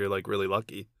 you're like really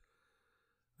lucky."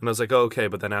 And I was like, "Oh, okay,"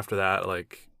 but then after that,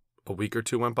 like a week or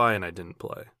two went by, and I didn't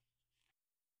play.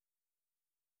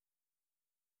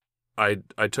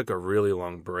 I took a really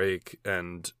long break,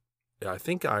 and I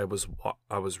think I was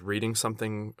reading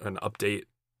something, an update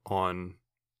on.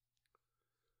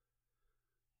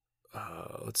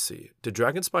 Let's see. Did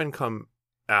Dragonspine come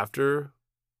after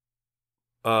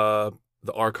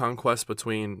the Archon quest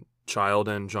between Child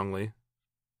and Zhongli?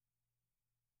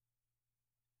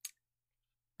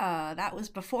 That was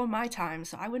before my time,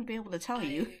 so I wouldn't be able to tell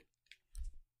you.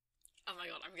 Oh my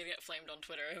god, I'm gonna get flamed on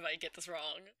Twitter if I get this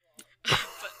wrong.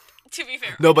 But to be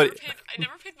fair, I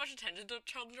never paid much attention to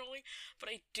Child and Zhongli, but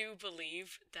I do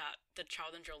believe that the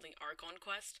Child and Zhongli Archon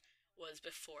quest was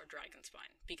before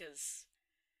Dragonspine, because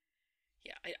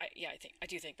I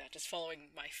do think that, just following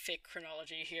my fake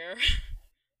chronology here.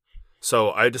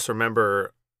 So I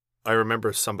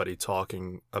remember somebody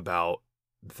talking about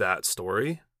that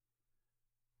story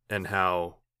and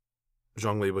how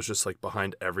Zhongli was just like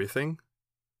behind everything.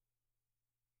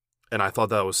 And I thought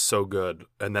that was so good.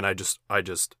 And then I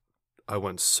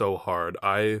went so hard.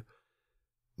 I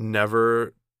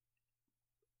never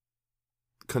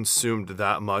consumed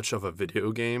that much of a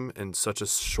video game in such a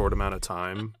short amount of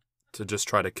time to just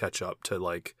try to catch up to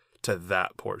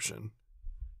that portion.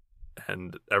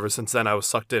 And ever since then, I was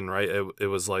sucked in, right? It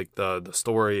was like the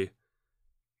story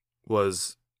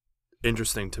was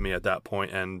interesting to me at that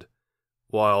point. And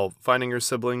while finding your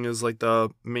sibling is like the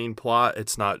main plot,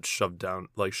 it's not shoved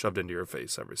into your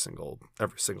face every single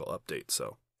update.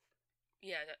 So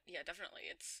yeah, definitely.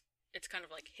 It's kind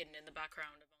of like hidden in the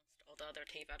background amongst all the other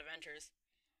tape-out adventures.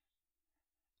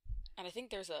 And I think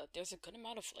there's a good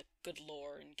amount of like good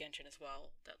lore in Genshin as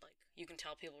well that like you can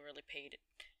tell people really paid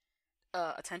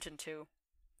attention to,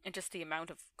 and just the amount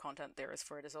of content there is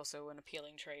for it is also an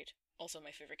appealing trait. Also,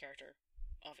 my favorite character,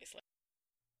 obviously.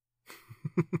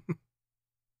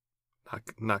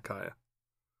 Not Kaya.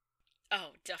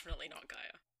 Oh, definitely not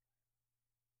Kaya.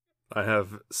 I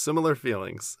have similar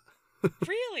feelings.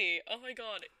 Really? Oh my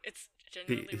god, it's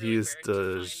genuinely really he's rare the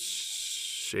to find.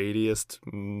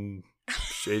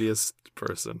 shadiest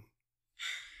person.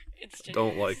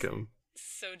 Don't like him.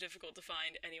 So difficult to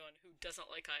find anyone who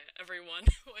doesn't like Kaya. Everyone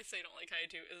who I say don't like Kaya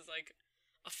to is like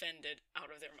offended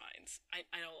out of their minds. I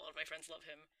know a lot of my friends love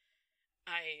him.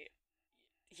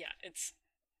 It's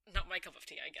not my cup of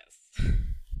tea, I guess.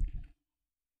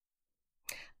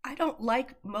 I don't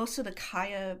like most of the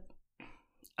Kaya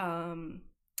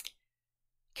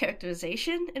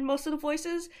characterization in most of the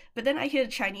voices, but then I hear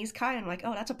Chinese Kaya and I'm like,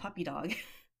 oh, that's a puppy dog.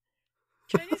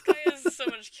 Chinese Kaya is so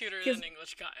much cuter than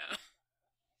English Kaya.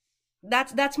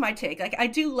 that's my take. Like I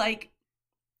do like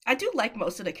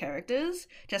most of the characters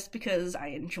just because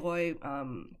I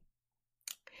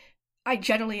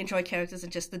generally enjoy characters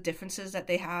and just the differences that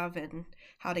they have and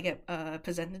how they get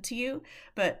presented to you.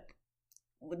 But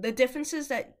the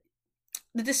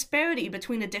disparity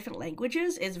between the different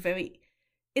languages is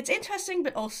it's interesting,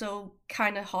 but also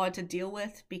kind of hard to deal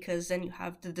with, because then you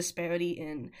have the disparity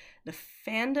in the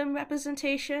fandom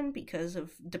representation because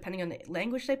of depending on the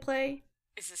language they play.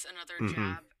 Is this another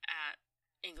jab at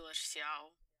English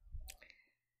Xiao?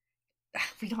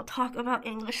 We don't talk about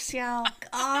English Xiao.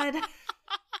 God.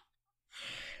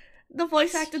 The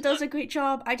voice actor does a great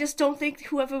job. I just don't think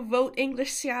whoever wrote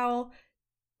English Xiao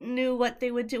knew what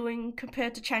they were doing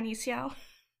compared to Chinese Xiao.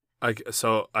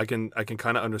 So I can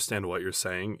kind of understand what you're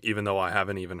saying, even though I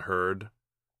haven't even heard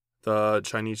the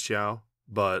Chinese Xiao,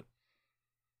 but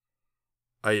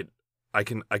I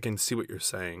can see what you're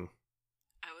saying.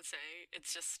 I would say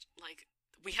it's just like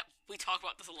we talk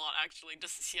about this a lot, actually,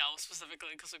 just Xiao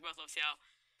specifically, because we both love Xiao.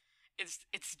 It's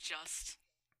just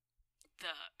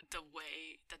the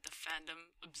way that the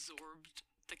fandom absorbed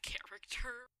the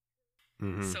character.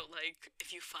 Mm-hmm. So, like,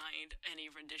 if you find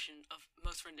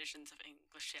most renditions of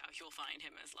English Xiao, you'll find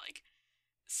him as, like,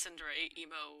 tsundere,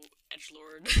 emo,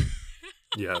 edgelord.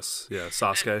 Yes, yeah,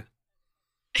 Sasuke.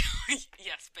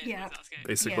 Yes, basically Yeah. Sasuke.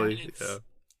 Basically, yeah.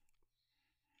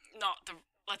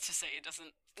 Let's just say it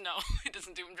doesn't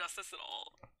do him justice at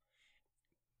all.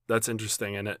 That's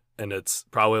interesting, and it's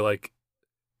probably, like,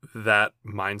 that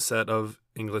mindset of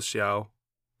English Xiao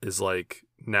is, like,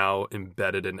 now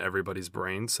embedded in everybody's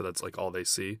brain, so that's like all they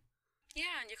see.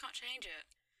 Yeah, and you can't change it.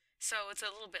 So it's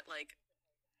a little bit like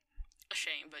a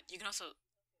shame, but you can also,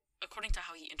 according to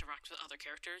how he interacts with other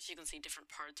characters, you can see different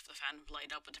parts of the fandom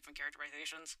light up with different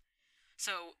characterizations.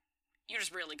 So you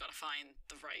just really gotta find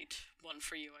the right one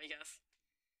for you, I guess.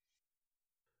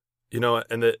 You know,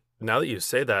 and now that you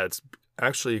say that, it's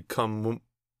actually come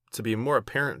to be more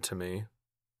apparent to me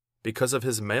because of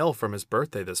his mail from his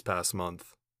birthday this past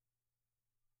month.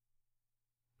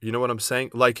 You know what I'm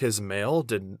saying? Like, his mail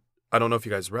I don't know if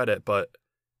you guys read it, but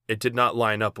it did not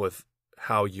line up with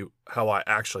how I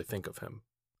actually think of him.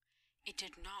 It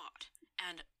did not.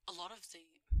 And a lot of the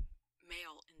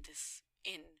mail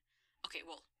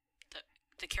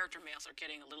the character mails are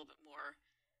getting a little bit more,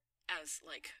 as,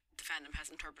 like, the fandom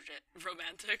has interpreted it,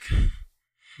 romantic.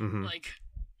 Mm-hmm. Like,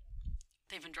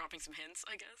 they've been dropping some hints,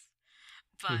 I guess.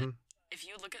 But if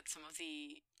you look at some of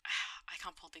the, I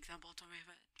can't pull the example to me,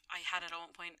 but I had it at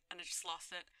one point and I just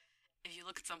lost it. If you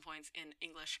look at some points in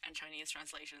English and Chinese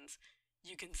translations,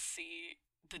 you can see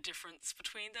the difference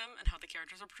between them and how the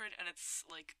characters are portrayed, and it's,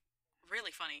 like, really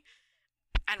funny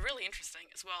and really interesting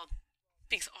as well,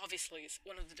 because obviously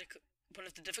one of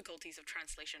the difficulties of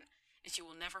translation is you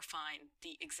will never find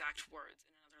the exact words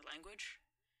in another language.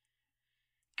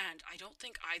 And I don't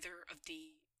think either of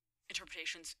the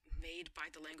interpretations made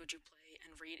by the language you play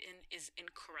and read in is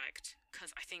incorrect,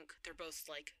 because I think they're both,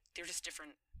 like, they're just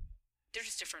different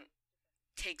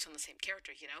takes on the same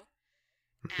character, you know?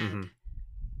 And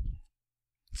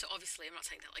so obviously I'm not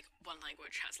saying that, like, one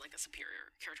language has, like, a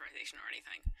superior characterization or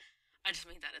anything. I just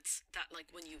mean that it's that,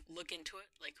 like, when you look into it,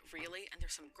 like, really, and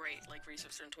there's some great, like,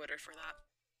 research on Twitter for that,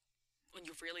 when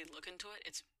you really look into it,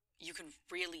 you can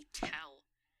really tell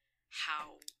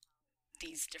how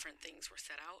these different things were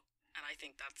set out. And I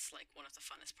think that's, like, one of the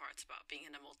funnest parts about being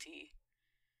in a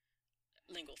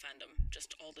multilingual fandom,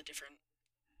 just all the different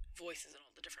voices and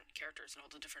all the different characters and all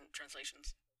the different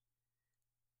translations.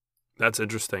 That's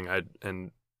interesting. I've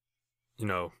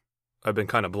been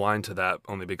kind of blind to that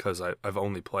only because I've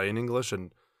only played in English,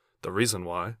 and the reason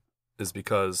why is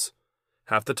because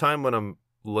half the time when I'm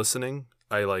listening,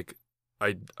 I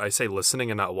say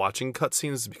listening and not watching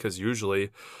cutscenes, because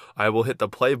usually I will hit the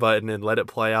play button and let it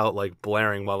play out, like,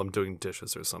 blaring while I'm doing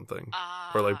dishes or something.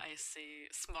 Or, like, I see.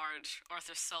 Smart.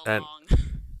 Arthur's so and, long.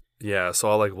 Yeah, so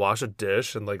I'll, like, wash a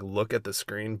dish and, like, look at the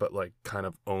screen, but, like, kind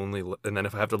of only, and then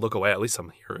if I have to look away, at least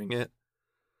I'm hearing it.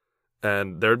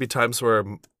 And there would be times where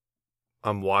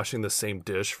I'm washing the same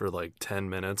dish for, like,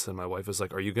 10 minutes, and my wife is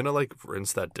like, "Are you gonna, like,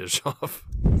 rinse that dish off?"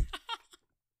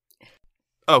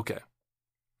 Okay.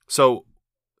 So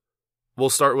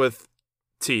we'll start with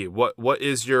T. What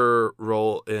is your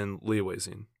role in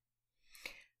Liyue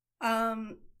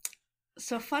Zine?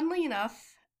 So funnily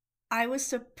enough, I was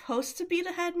supposed to be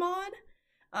the head mod,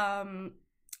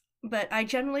 but I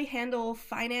generally handle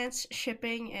finance,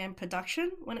 shipping, and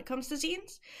production when it comes to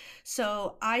zines.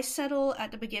 So I settle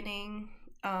at the beginning.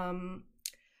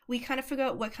 We kind of figure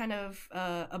out what kind of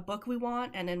a book we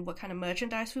want, and then what kind of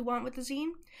merchandise we want with the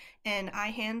zine. And I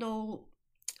handle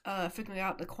figuring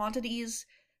out the quantities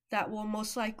that will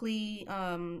most likely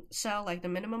sell, like the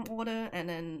minimum order, and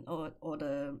then or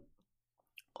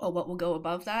what will go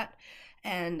above that,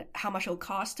 and how much it'll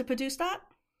cost to produce that,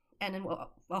 and then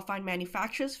I'll find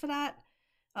manufacturers for that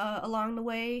along the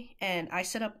way, and I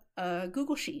set up a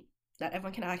Google Sheet that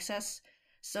everyone can access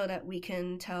so that we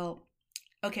can tell,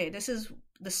 okay, this is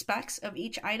the specs of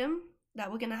each item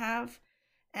that we're gonna have,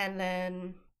 and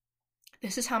then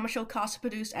this is how much it'll cost to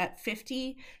produce at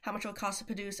 50, how much it'll cost to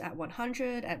produce at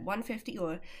 100, at 150,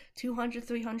 or 200,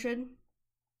 300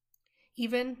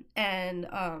 even. And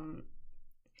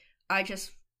I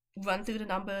just run through the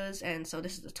numbers, and so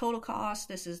this is the total cost,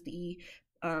 this is the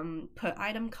per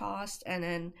item cost, and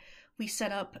then we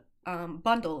set up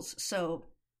bundles. So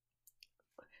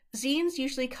zines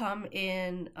usually come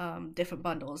in different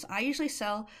bundles. I usually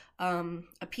sell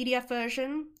a PDF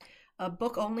version, a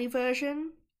book-only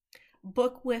version,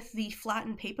 book with the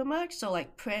flattened paper merch, so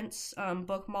like prints,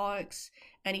 bookmarks,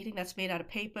 anything that's made out of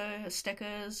paper,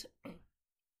 stickers.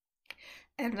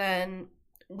 And then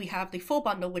we have the full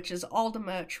bundle, which is all the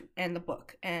merch and the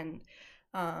book. And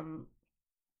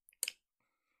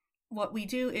what we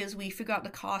do is we figure out the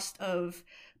cost of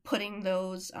putting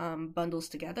those bundles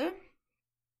together.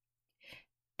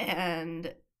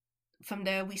 And from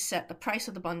there, we set the price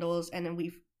of the bundles, and then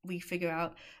we figure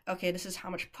out, okay, this is how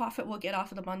much profit we'll get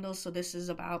off of the bundles, so this is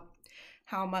about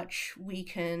how much we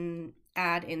can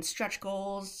add in stretch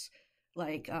goals,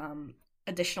 like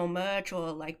additional merch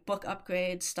or like book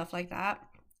upgrades, stuff like that,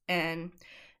 and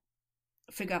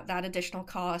figure out that additional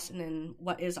cost, and then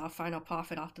what is our final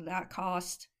profit after that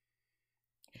cost.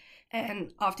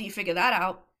 And after you figure that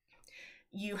out,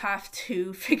 you have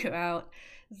to figure out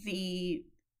the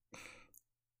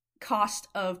cost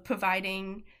of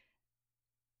providing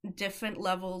different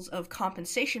levels of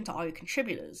compensation to all your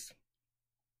contributors.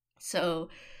 So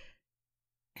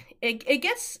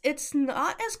it's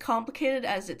not as complicated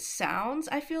as it sounds,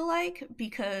 I feel like,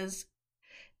 because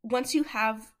once you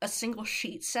have a single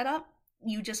sheet set up,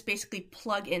 you just basically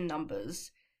plug in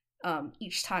numbers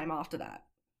each time after that.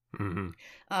 Mm-hmm.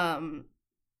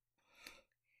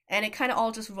 And it kind of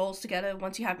all just rolls together.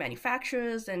 Once you have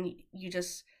manufacturers, then you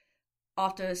just,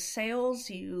 after sales,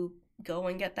 you go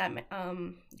and get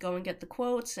the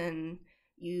quotes, and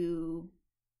you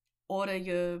order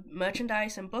your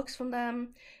merchandise and books from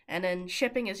them, and then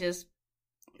shipping is just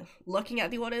looking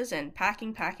at the orders and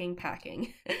packing.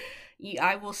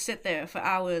 I will sit there for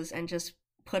hours and just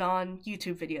put on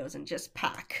YouTube videos and just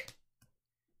pack.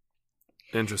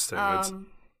 Interesting.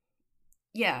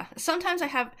 Yeah, sometimes I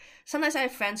have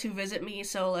friends who visit me,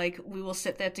 so like we will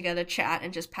sit there together, chat,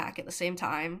 and just pack at the same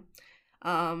time.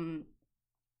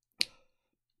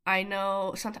 I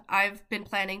know I've been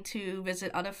planning to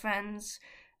visit other friends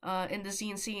in the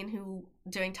zine scene who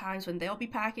during times when they'll be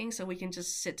packing, so we can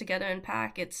just sit together and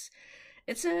pack. It's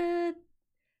actually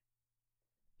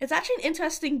an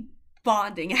interesting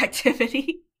bonding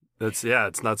activity. It's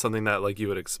not something that like you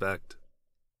would expect.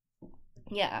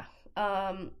 Yeah.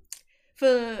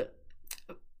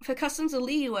 For Customs of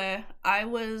Liyue, I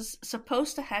was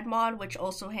supposed to head mod, which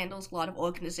also handles a lot of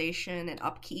organization and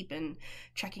upkeep and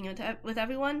checking with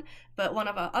everyone. But one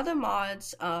of our other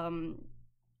mods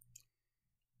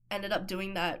ended up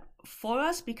doing that for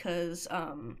us because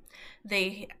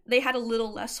they had a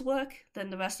little less work than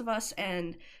the rest of us,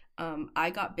 and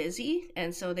I got busy,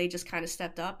 and so they just kind of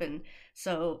stepped up, and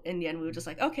so in the end we were just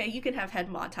like, okay, you can have head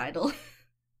mod title.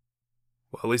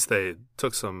 Well, at least they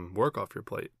took some work off your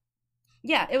plate.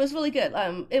 Yeah, it was really good.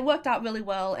 It worked out really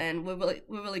well, and we're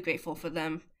really grateful for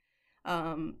them.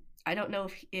 I don't know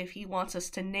if he wants us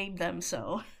to name them,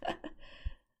 so.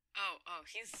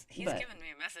 He's given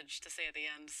me a message to say at the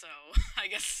end, so I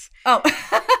guess. Oh.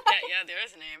 yeah, there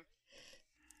is a name.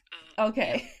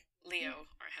 Okay. Leo,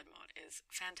 our head mod, is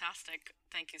fantastic.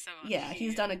 Thank you so much. Yeah,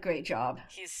 he's done a great job.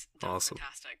 He's done awesome.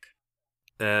 Fantastic.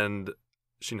 And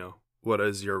Shino, what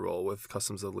is your role with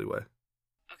Customs of Liyue?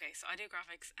 Okay, so I do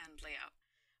graphics and layout,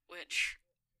 which,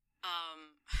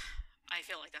 I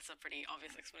feel like that's a pretty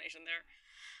obvious explanation there.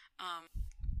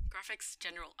 Graphics,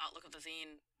 general outlook of the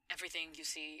zine, everything you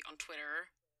see on Twitter,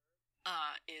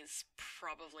 is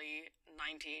probably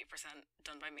 98%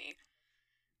 done by me.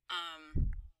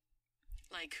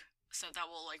 So that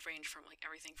will, range from,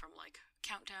 everything from,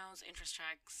 countdowns, interest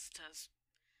checks, to,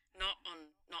 not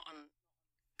on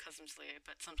Customs Liyue,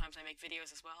 but sometimes I make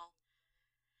videos as well.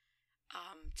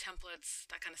 Templates,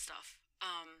 that kind of stuff.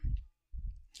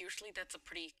 Usually that's a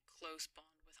pretty close bond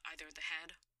with either the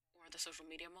head or the social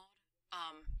media mod.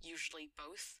 Usually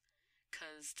both,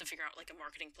 because to figure out a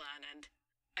marketing plan, and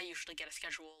I usually get a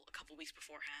schedule a couple weeks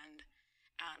beforehand,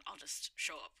 and I'll just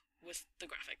show up with the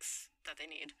graphics that they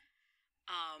need.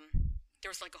 there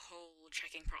was like a whole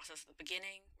checking process at the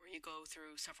beginning where you go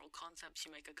through several concepts, you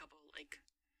make a couple like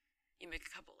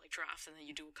drafts, and then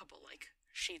you do a couple like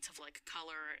sheets of like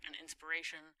color and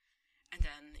inspiration, and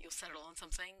then you'll settle on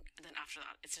something, and then after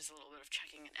that it's just a little bit of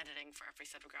checking and editing for every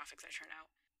set of graphics I turn out.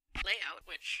 Layout,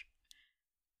 which,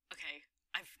 okay,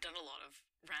 I've done a lot of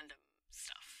random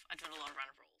stuff, I've done a lot of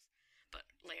random roles, but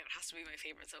layout has to be my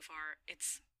favorite so far.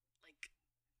 It's like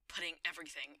putting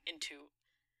everything into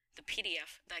the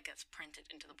PDF that gets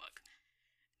printed into the book.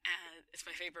 And it's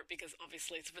my favorite because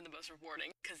obviously it's been the most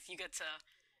rewarding, because you get to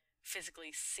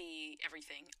physically see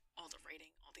everything, all the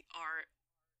writing, all the art.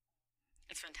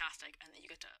 It's fantastic. And then you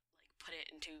get to like put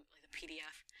it into like the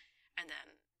PDF, and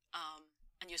then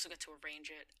and you also get to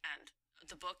arrange it. And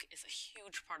the book is a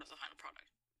huge part of the final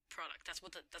product. That's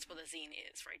what the zine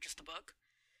is, right? Just the book.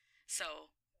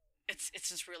 So it's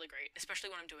just really great, especially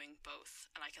when I'm doing both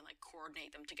and I can like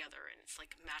coordinate them together, and it's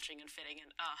like matching and fitting,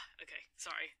 and okay,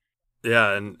 sorry.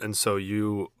 Yeah, and so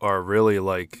you are really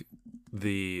like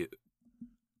the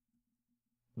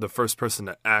first person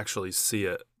to actually see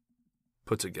it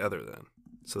put together then.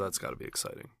 So that's got to be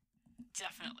exciting.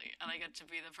 Definitely, and I get to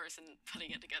be the person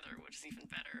putting it together, which is even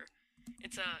better.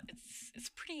 It's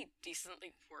pretty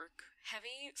decently work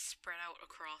heavy, spread out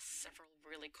across several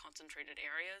really concentrated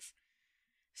areas.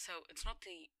 So it's not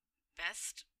the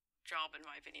best job, in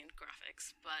my opinion,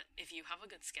 graphics, but if you have a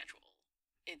good schedule,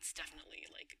 it's definitely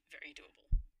like very doable.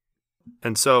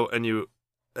 And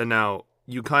now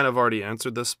you kind of already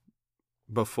answered this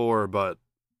before, but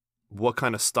what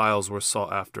kind of styles were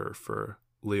sought after for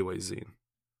Liyue zine?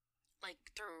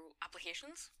 Like through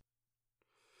applications?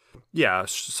 Yeah,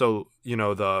 so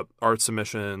the art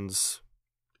submissions,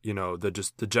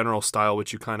 the general style,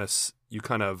 which you kind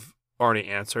of already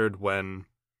answered when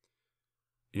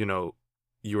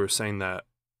you were saying that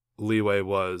Liyue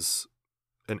was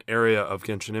an area of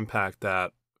Genshin Impact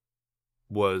that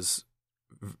was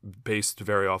based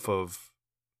very off of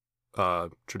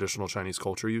traditional Chinese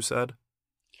culture, you said?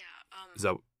 Yeah. Is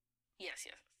that... Yes.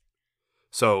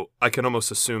 So I can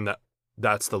almost assume that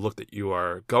that's the look that you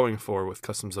are going for with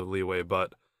Customs of Liyue,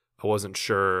 but I wasn't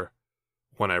sure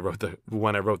when I wrote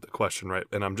the question, right?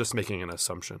 And I'm just making an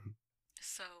assumption.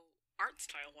 So art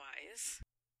style wise,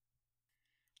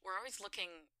 we're always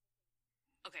looking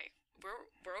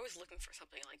for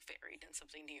something like varied and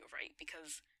something new, right?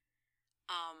 Because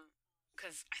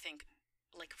I think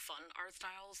like fun art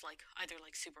styles, like either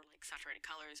like super like saturated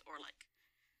colors or like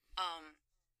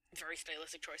very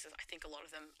stylistic choices, I think a lot of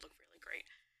them look really great,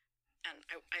 and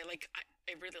I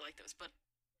really like those. But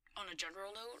on a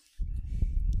general note,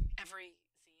 every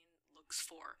zine looks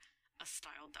for a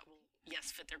style that will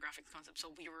fit their graphics concept.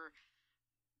 So we were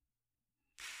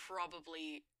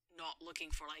probably not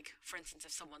looking for, like, for instance,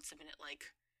 if someone submitted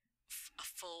like a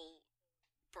full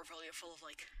portfolio full of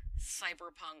like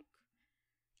cyberpunk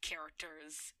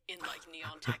characters in like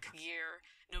neon tech gear,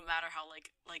 no matter how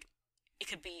like it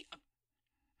could be a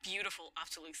beautiful,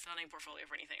 absolutely stunning portfolio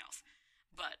for anything else,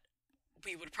 but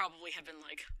we would probably have been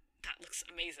like, that looks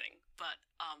amazing. But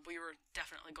we were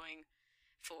definitely going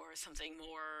for something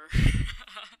more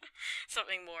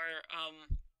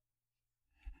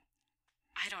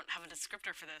I don't have a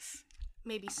descriptor for this.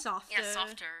 Maybe softer. Yeah,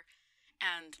 softer,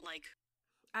 and like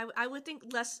I would think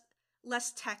less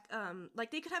tech.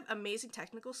 Like, they could have amazing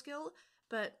technical skill,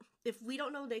 but if we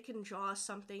don't know they can draw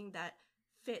something that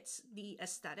fits the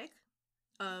aesthetic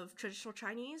of traditional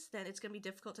Chinese, then it's gonna be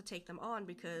difficult to take them on,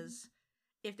 because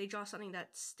if they draw something that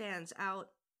stands out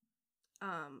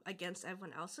against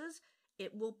everyone else's,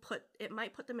 it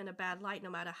might put them in a bad light, no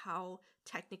matter how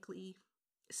technically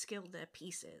skilled their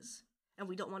piece is. And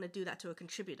we don't want to do that to a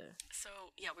contributor. So,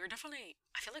 yeah, we're definitely...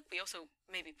 I feel like we also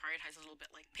maybe prioritize a little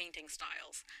bit, like, painting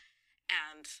styles.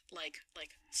 And, like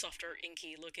softer,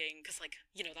 inky looking, because, like,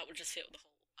 that would just fit with the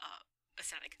whole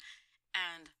aesthetic.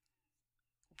 And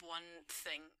one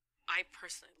thing I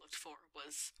personally looked for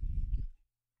was...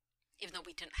 Even though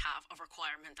we didn't have a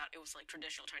requirement that it was, like,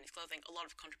 traditional Chinese clothing, a lot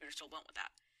of contributors still went with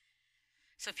that.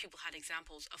 So if people had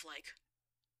examples of, like...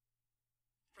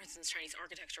 For instance, Chinese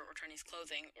architecture or Chinese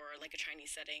clothing, or like a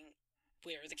Chinese setting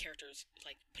where the characters,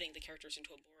 like putting the characters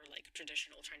into a more like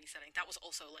traditional Chinese setting, that was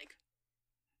also like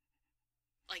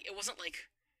it wasn't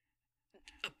like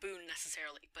a boon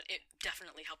necessarily, but it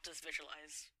definitely helped us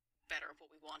visualize better what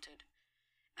we wanted.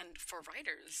 And for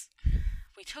writers,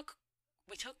 we took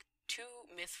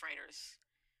two myth writers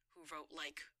who wrote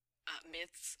like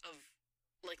myths of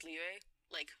like Liyue,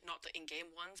 like not the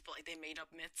in-game ones, but like they made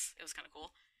up myths. It was kind of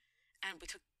cool. And we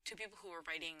took two people who were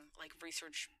writing, like,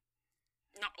 research,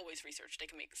 not always research, they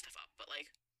can make stuff up, but, like,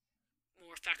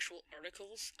 more factual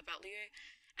articles about Liyue,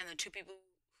 and then 2 people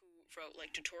who wrote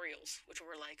like tutorials, which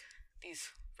were like these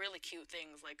really cute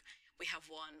things. Like we have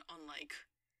one on like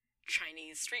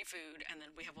Chinese street food, and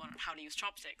then we have one on how to use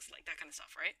chopsticks, like that kind of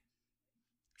stuff, right?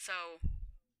 So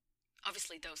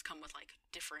obviously those come with like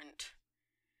different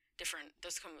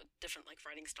like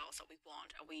writing styles that we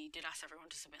want, and we did ask everyone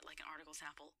to submit like an article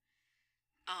sample.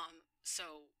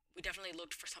 So we definitely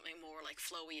looked for something more like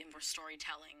flowy and more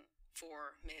storytelling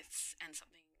for myths, and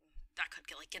something that could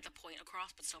get the point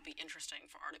across but still be interesting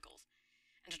for articles.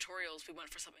 And tutorials, we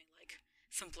went for something like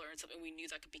simpler and something we knew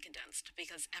that could be condensed,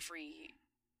 because every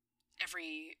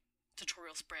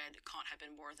tutorial spread can't have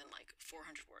been more than like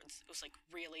 400 words. It was like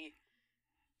really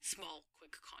small,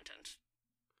 quick content.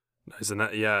 Nice.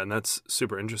 And that's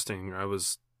super interesting. I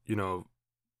was,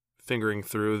 fingering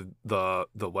through the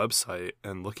website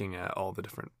and looking at all the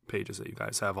different pages that you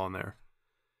guys have on there.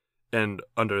 And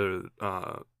under,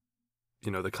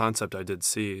 the concept I did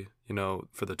see,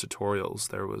 for the tutorials,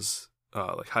 there was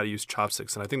like how to use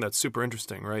chopsticks. And I think that's super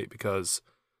interesting, right? Because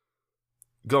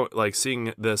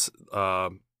seeing this, the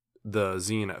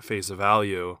zine at face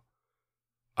value,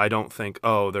 I don't think,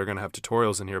 they're going to have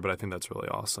tutorials in here, but I think that's really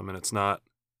awesome. And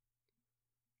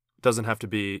doesn't have to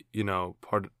be,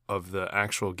 part of the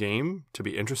actual game to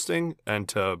be interesting and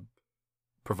to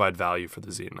provide value for the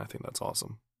zine. I think that's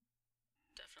awesome.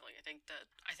 Definitely.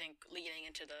 I think leaning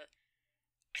into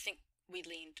we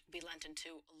lent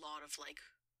into a lot of like,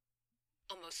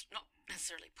 almost not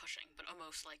necessarily pushing, but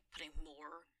almost like putting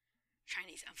more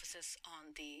Chinese emphasis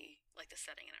on the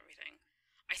setting and everything.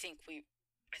 I think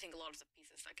a lot of the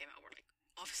pieces that came out were like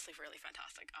obviously really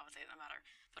fantastic. I would say that matter.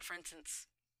 But for instance,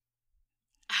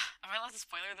 am I allowed to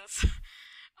spoiler this?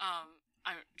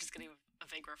 I'm just getting a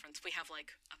vague reference. We have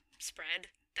like a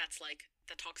spread that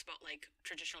talks about like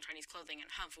traditional Chinese clothing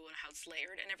and hanfu and how it's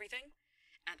layered and everything.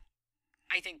 And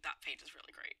I think that page is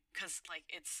really great because like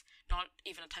it's not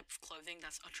even a type of clothing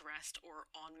that's addressed or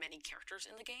on many characters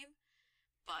in the game,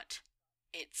 but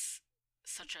it's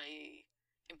such a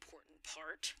important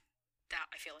part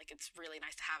that I feel like it's really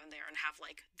nice to have in there and have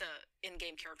like the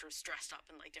in-game characters dressed up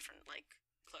in like different like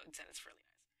clothes, and it's really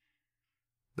nice.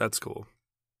 That's cool.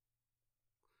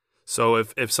 So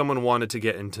if someone wanted to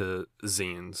get into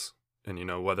zines, and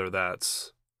whether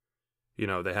that's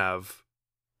they have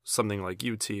something like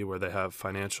UT where they have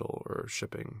financial or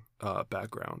shipping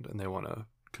background and they want to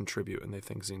contribute and they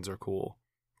think zines are cool,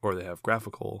 or they have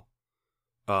graphical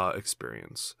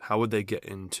experience, how would they get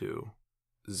into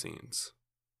zines?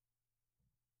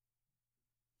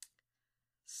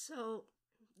 So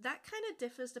that kind of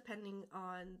differs depending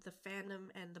on the fandom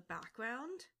and the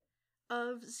background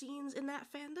of zines in that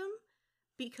fandom,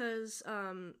 because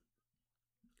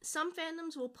some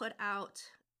zines will put out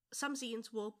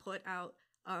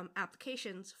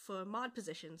applications for mod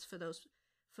positions for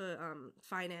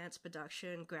finance,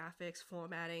 production, graphics,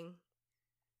 formatting,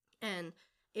 and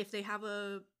if they have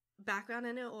a background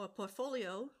in it or a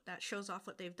portfolio that shows off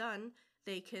what they've done,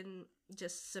 they can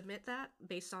just submit that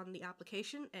based on the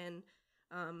application, and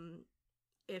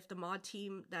if the mod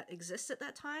team that exists at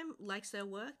that time likes their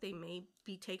work, they may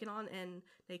be taken on and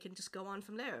they can just go on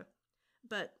from there.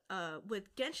 But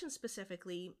with Genshin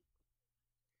specifically,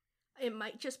 it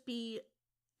might just be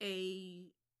a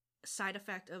side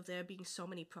effect of there being so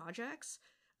many projects,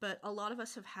 but a lot of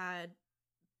us have had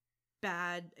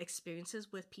bad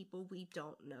experiences with people we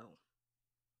don't know.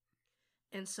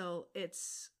 And so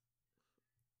it's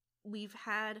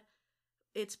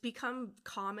become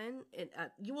common, and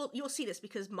you'll see this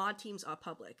because mod teams are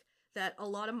public, that a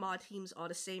lot of mod teams are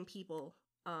the same people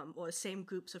or the same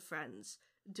groups of friends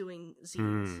doing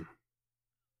zines.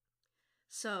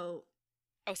 So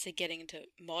I would say getting into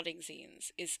modding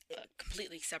zines is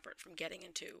completely separate from getting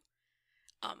into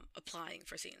applying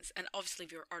for zines. And obviously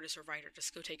if you're an artist or writer,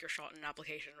 just go take your shot in an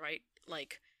application, right?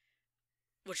 Like,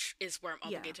 which is where I'm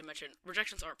obligated to mention,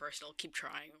 rejections aren't personal, keep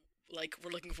trying. Like,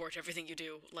 we're looking forward to everything you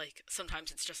do. Like,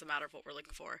 sometimes it's just a matter of what we're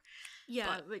looking for.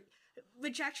 Yeah, but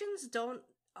rejections don't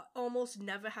almost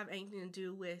never have anything to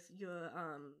do with your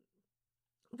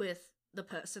with the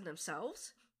person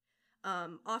themselves.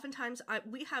 Oftentimes,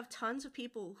 we have tons of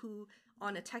people who,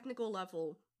 on a technical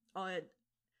level, are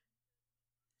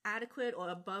adequate or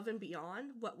above and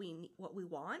beyond what we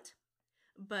want.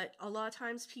 But a lot of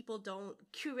times people don't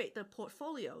curate the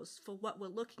portfolios for what we're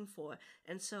looking for.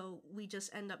 And so we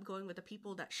just end up going with the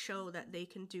people that show that they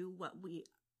can do what we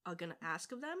are going to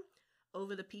ask of them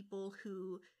over the people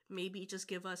who maybe just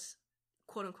give us,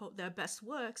 quote unquote, their best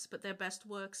works, but their best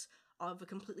works are of a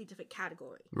completely different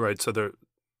category. Right. So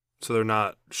they're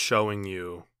not showing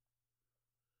you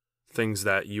things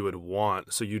that you would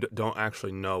want. So you don't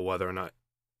actually know whether or not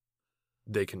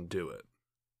they can do it.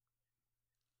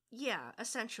 Yeah,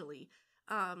 essentially.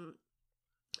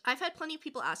 I've had plenty of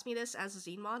people ask me this as a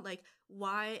zine mod, like,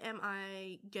 why am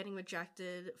I getting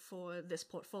rejected for this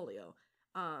portfolio?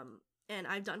 And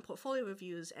I've done portfolio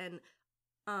reviews, and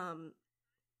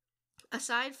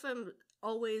aside from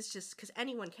always, just because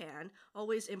anyone can,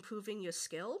 always improving your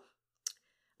skill,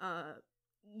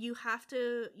 you have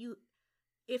to,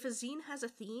 if a zine has a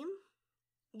theme,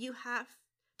 you have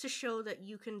to show that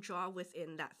you can draw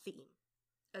within that theme.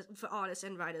 For artists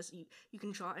and writers, you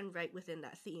can draw and write within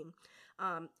that theme.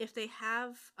 If they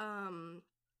have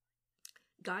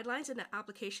guidelines in the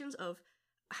applications of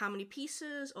how many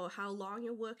pieces or how long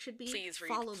your work should be,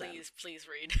 follow them. Please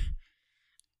read.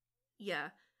 Yeah.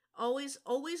 Always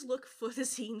look for the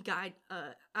zine guide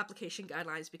application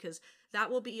guidelines, because that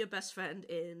will be your best friend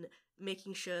in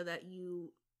making sure that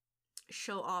you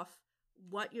show off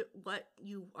what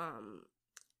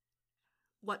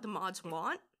the mods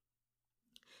want,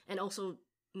 and also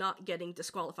not getting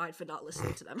disqualified for not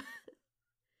listening to them.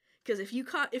 Because if you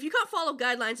can't follow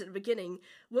guidelines at the beginning,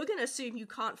 we're gonna assume you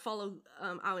can't follow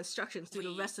our instructions through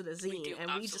the rest of the zine,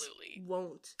 and we just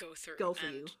won't go through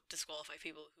and you. Disqualify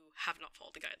people who have not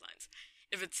followed the guidelines.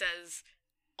 If it says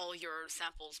all your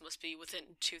samples must be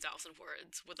within 2,000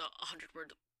 words with a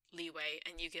 100-word leeway,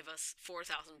 and you give us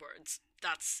 4,000 words,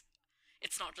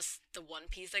 it's not just the one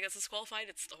piece that gets disqualified,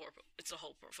 it's the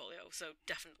whole portfolio. So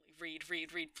definitely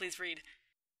read, please read.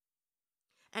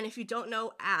 And if you don't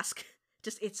know, ask.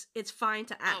 Just it's fine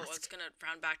to ask. Oh, I was gonna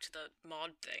round back to the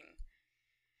mod thing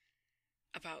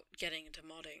about getting into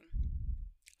modding.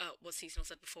 What Seasonal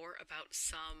said before about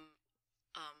some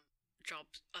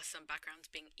jobs, some backgrounds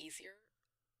being easier.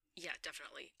 Yeah,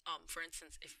 definitely. For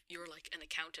instance, if you're like an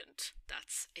accountant,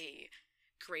 that's a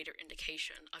greater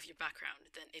indication of your background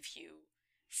than if you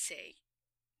say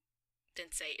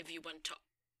if you went to,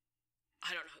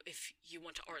 I don't know, if you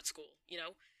went to art school, you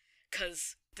know?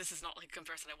 Because this is not like a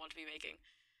comparison I want to be making,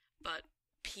 but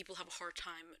people have a hard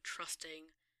time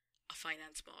trusting a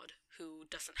finance mod who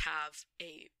doesn't have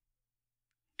a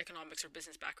economics or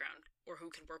business background, or who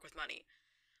can work with money.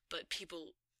 But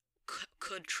people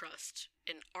could trust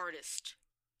an artist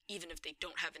even if they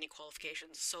don't have any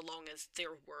qualifications, so long as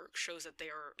their work shows that they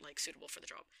are like suitable for the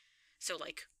job. So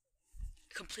like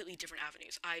completely different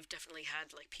avenues. I've definitely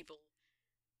had like people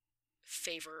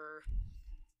favor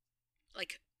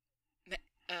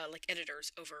like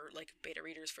editors over like beta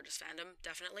readers for just fandom,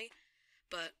 definitely.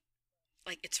 But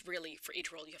like it's really, for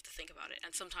each role you have to think about it,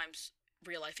 and sometimes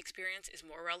real life experience is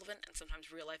more relevant, and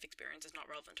sometimes real life experience is not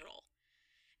relevant at all.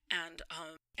 And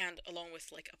along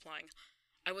with like applying,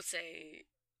 I would say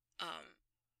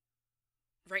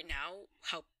right now,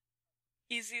 how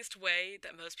easiest way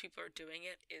that most people are doing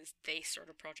it is they start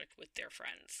a project with their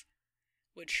friends,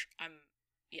 which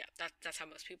that's how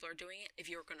most people are doing it. If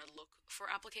you're gonna look for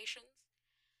applications,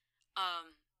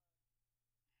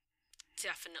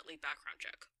 definitely background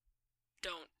check.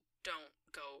 Don't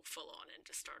go full on and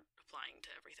just start applying to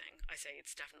everything. I say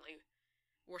it's definitely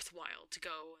worthwhile to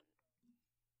go and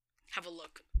have a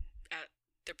look at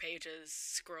their pages,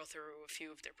 scroll through a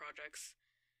few of their projects,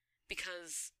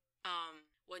 because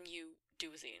when you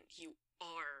do a zine, you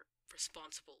are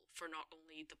responsible for not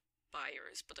only the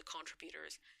buyers, but the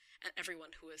contributors, and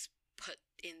everyone who has put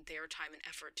in their time and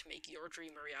effort to make your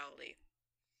dream a reality.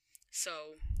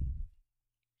 So,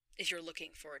 if you're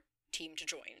looking for a team to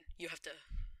join, you have to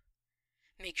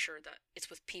make sure that it's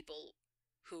with people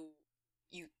who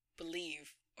you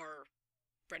believe are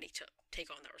ready to take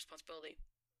on that responsibility.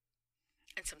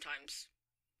 And sometimes,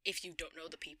 if you don't know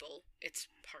the people, it's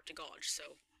hard to gauge.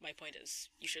 So my point is,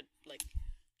 you should like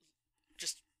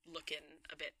just look in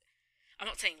a bit. I'm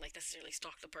not saying like necessarily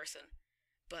stalk the person,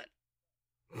 but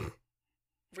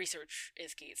research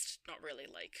is key. It's not really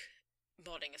like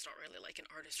modding is not really like an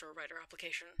artist or a writer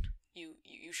application.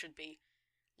 You should be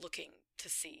looking to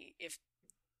see if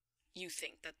you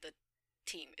think that the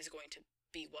team is going to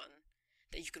be one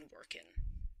that you can work in.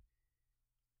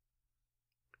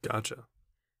 Gotcha.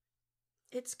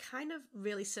 It's kind of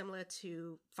really similar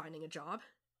to finding a job,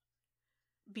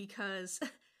 because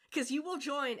you will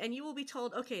join and you will be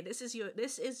told, okay, this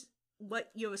is what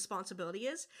your responsibility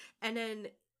is, and then,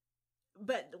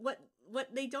 but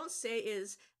what they don't say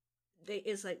is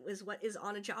what is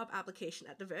on a job application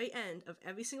at the very end of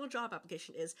every single job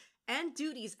application is, and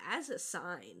duties as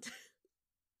assigned.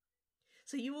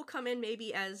 So you will come in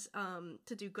maybe as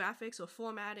to do graphics or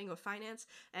formatting or finance,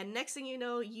 and next thing you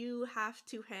know, you have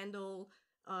to handle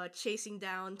chasing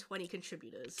down 20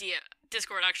 contributors.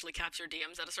 Discord actually caps your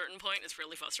DMs at a certain point. It's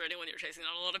really frustrating when you're chasing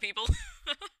down a lot of people.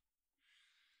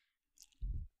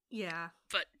 Yeah.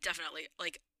 But definitely,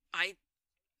 like, I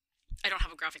I don't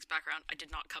have a graphics background. I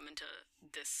did not come into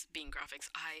this being graphics.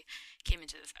 I came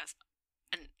into this as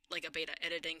a beta,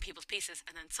 editing people's pieces,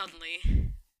 and then suddenly,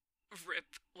 rip,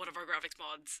 one of our graphics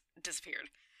mods disappeared.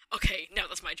 Okay, now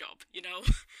that's my job, you know?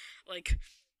 Like,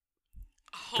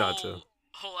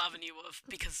 whole avenue of,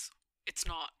 because it's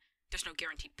not, there's no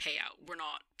guaranteed payout.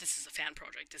 This is a fan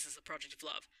project, this is a project of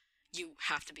love. You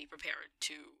have to be prepared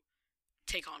to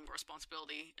take on more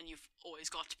responsibility, and you've always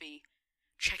got to be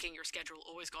checking your schedule,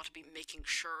 always got to be making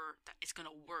sure that it's going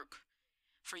to work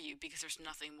for you, because there's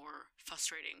nothing more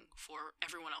frustrating for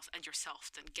everyone else and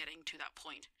yourself than getting to that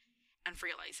point and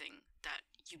realizing that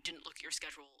you didn't look at your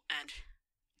schedule and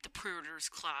the pre-orders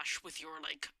clash with your,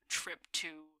 like, trip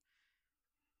to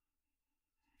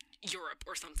Europe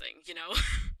or something, you know?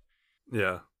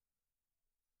 Yeah.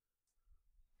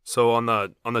 So on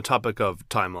the topic of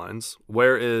timelines,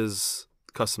 where is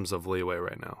Customs of Liyue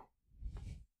right now?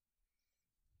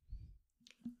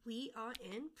 We are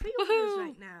in pre-orders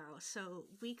right now. So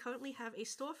we currently have a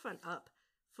storefront up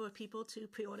for people to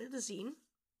pre-order the zine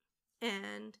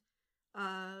and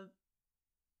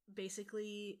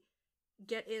basically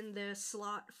get in their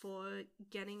slot for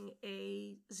getting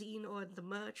a zine or the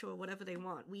merch or whatever they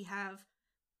want. We have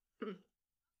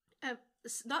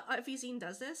not every zine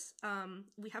does this.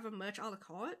 We have a merch a la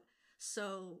carte.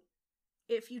 So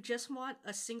if you just want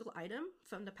a single item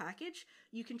from the package,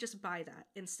 you can just buy that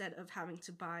instead of having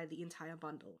to buy the entire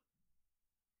bundle.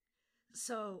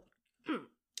 So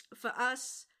for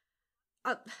us,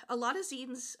 a lot of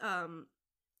zines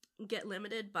get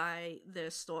limited by their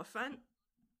storefront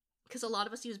because a lot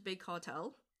of us use Big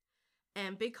Cartel,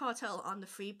 and Big Cartel on the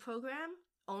free program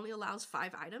only allows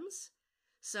 5 items.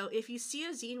 So if you see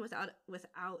a zine without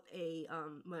a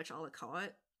merch a la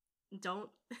carte,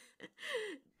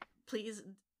 please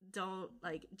don't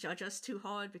like judge us too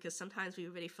hard, because sometimes we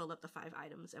already filled up the 5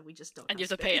 items and we just don't. And you have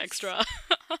to pay extra.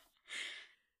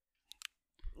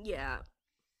 Yeah.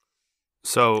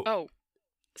 So. Oh,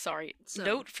 sorry.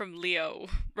 Note from Leo: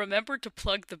 remember to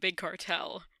plug the Big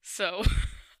Cartel. So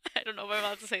I don't know if I'm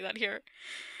allowed to say that here,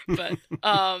 but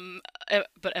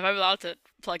but if I'm allowed to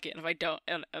plug it, and if I don't,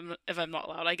 and if I'm not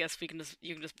allowed, I guess you can just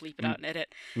bleep it out and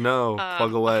edit. No,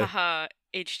 plug away.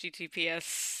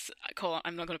 HTTPS :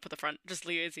 I'm not going to put the front, just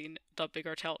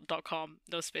liaisine.bigcartel.com,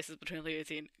 no spaces between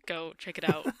liaisine. Go check it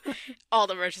out. All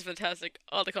the merch is fantastic,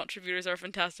 all the contributors are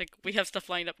fantastic, we have stuff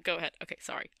lined up. Go ahead. Okay,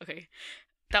 sorry. Okay,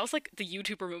 that was like the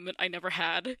YouTuber movement I never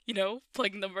had, you know,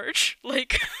 plugging the merch,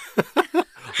 like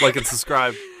like and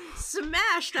subscribe,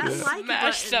 smash that like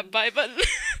smash button. That buy button.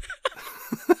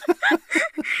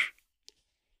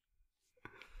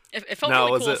 It felt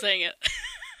really cool saying it.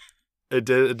 It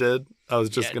did. I was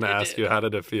just going to ask you, how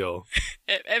did it feel?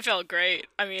 It felt great.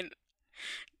 I mean,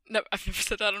 no, I've never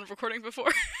said that on a recording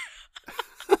before.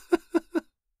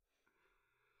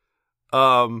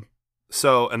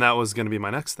 So, and that was going to be my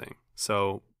next thing.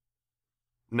 So,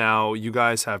 now you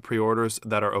guys have pre-orders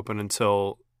that are open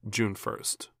until June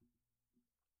 1st.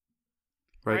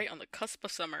 Right on the cusp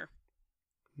of summer.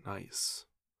 Nice.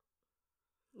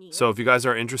 Yeah. So, if you guys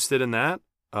are interested in that,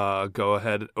 go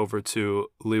ahead over to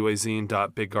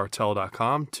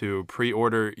liuezine.bigcartel.com to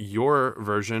pre-order your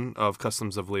version of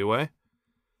Customs of Liyue.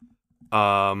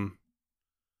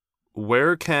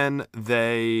 Where can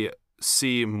they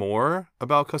see more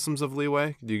about Customs of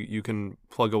Liyue? You can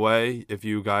plug away if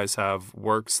you guys have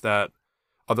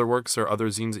other works or other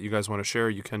zines that you guys want to share.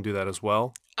 You can do that as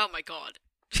well. Oh my god,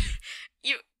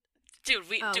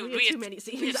 we have too many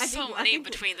zines. We have so many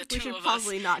between the two of us.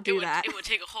 Probably not do that. It would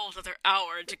take a whole other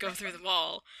hour to go through them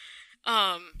all.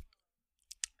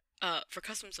 For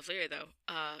Customs of Liyue, though,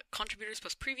 contributors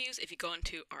post previews. If you go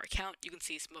into our account, you can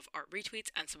see some of our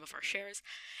retweets and some of our shares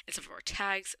and some of our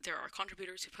tags. There are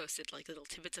contributors who posted like little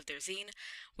tidbits of their zine.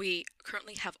 We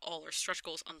currently have all our stretch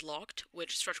goals unlocked,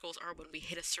 which stretch goals are when we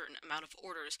hit a certain amount of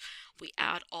orders, we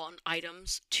add on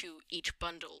items to each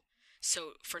bundle.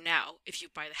 So for now, if you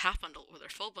buy the half bundle or the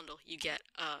full bundle, you get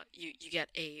you get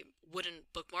a wooden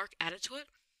bookmark added to it.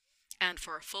 And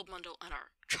for our full bundle and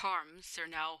our charms, they're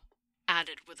now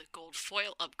added with a gold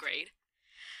foil upgrade.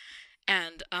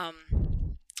 And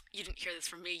you didn't hear this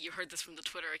from me, you heard this from the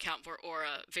Twitter account where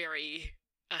Aura very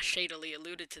shadily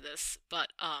alluded to this,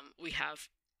 but we have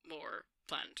more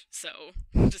planned, so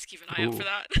just keep an eye out for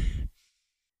that.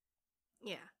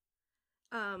 Yeah.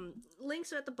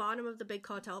 Links are at the bottom of the Big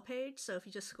Cartel page, so if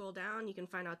you just scroll down, you can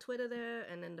find our Twitter there,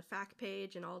 and then the fact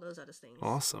page, and all those other things.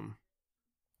 Awesome.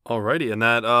 Alrighty, and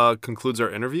that concludes our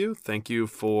interview. Thank you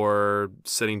for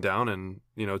sitting down and,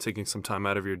 taking some time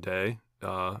out of your day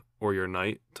or your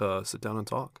night to sit down and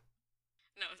talk.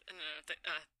 No,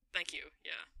 thank you,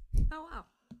 yeah. Oh, wow.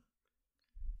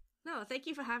 No, thank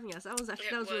you for having us. That was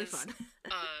really fun.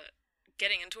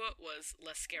 Getting into it was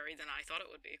less scary than I thought it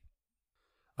would be.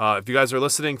 If you guys are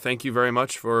listening, thank you very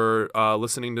much for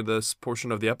listening to this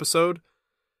portion of the episode.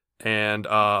 And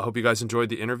I hope you guys enjoyed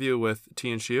the interview with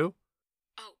T and Shiu.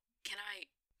 Oh, can I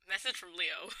message from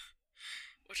Leo,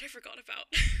 which I forgot about.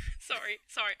 sorry.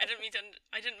 I didn't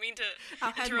mean to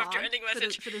interrupt your ending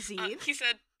message. For the zine. He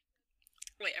said,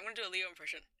 "Wait, I'm gonna do a Leo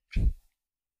impression."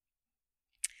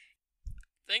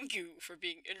 Thank you for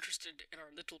being interested in our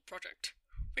little project.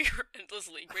 We are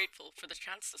endlessly grateful for the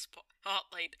chance to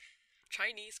spotlight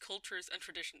Chinese cultures and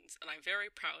traditions, and I'm very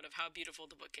proud of how beautiful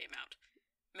the book came out.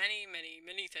 Many, many,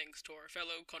 many thanks to our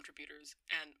fellow contributors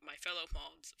and my fellow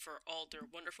mods for all their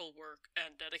wonderful work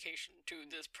and dedication to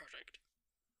this project.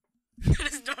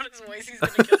 That is not his voice, he's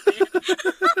gonna kill me.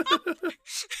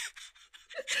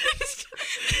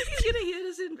 He's gonna hear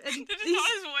this and that is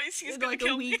not his voice, he's gonna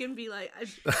kill me. A week and be like,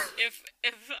 if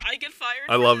I get fired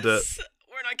I loved this,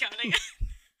 we're not counting.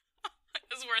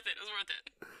 It's worth it.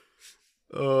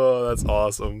 Oh, that's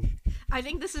awesome. I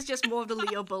think this is just more of the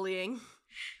Leo bullying.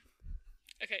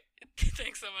 Okay,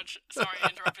 thanks so much. Sorry I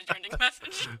interrupted your ending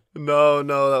message. No,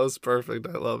 that was perfect.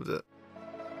 I loved it.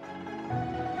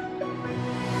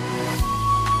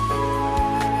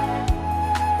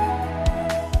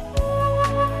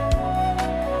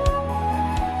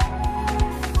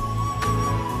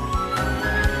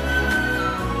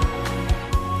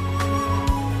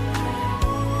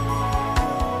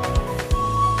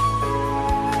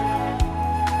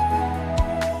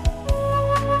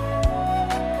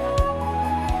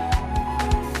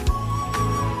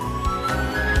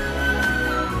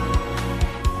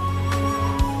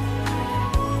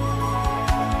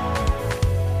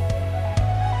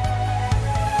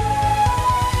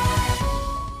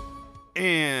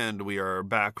 And we are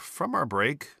back from our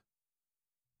break.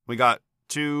 We got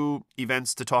 2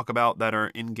 events to talk about that are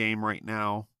in-game right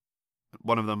now.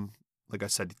 One of them, like I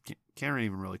said, can't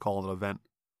even really call it an event,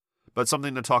 but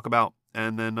something to talk about,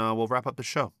 and then we'll wrap up the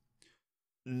show.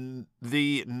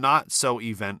 The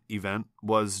not-so-event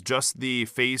was just the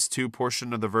Phase 2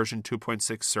 portion of the version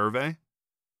 2.6 survey.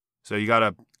 So you got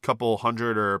a couple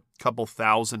hundred or couple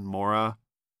thousand Mora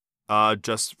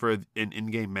just for an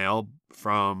in-game mail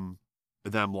from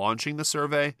them launching the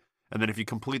survey, and then if you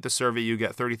complete the survey you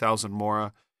get 30,000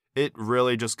 Mora. It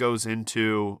really just goes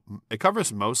into, it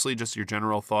covers mostly just your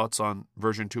general thoughts on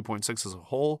version 2.6 as a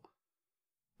whole,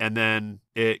 and then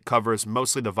it covers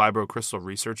mostly the Vibro Crystal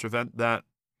research event that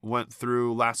went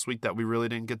through last week that we really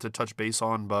didn't get to touch base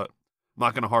on, but I'm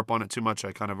not going to harp on it too much.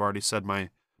 I kind of already said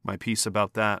my piece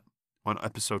about that on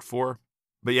episode 4.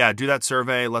 But yeah, do that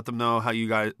survey, let them know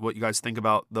what you guys think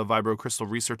about the Vibro Crystal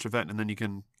research event, and then you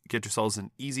can get yourselves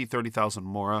an easy 30,000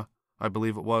 Mora, I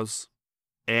believe it was.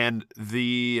 And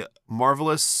the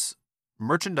Marvelous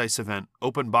merchandise event,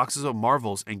 open boxes of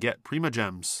Marvels and get Prima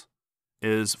Gems,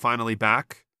 is finally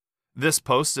back. This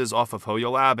post is off of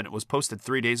Hoyo Lab, and it was posted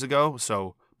 3 days ago,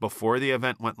 so before the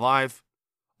event went live.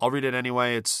 I'll read it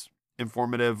anyway. It's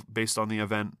informative based on the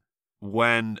event.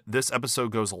 When this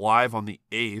episode goes live on the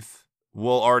 8th,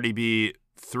 we'll already be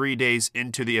 3 days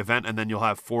into the event, and then you'll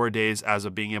have 4 days as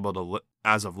of being able to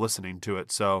as of listening to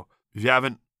it. So if you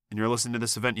haven't and you're listening to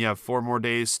this event, you have 4 more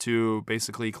days to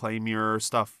basically claim your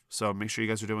stuff. So make sure you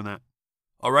guys are doing that.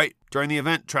 All right. During the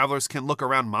event, travelers can look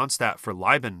around Mondstadt for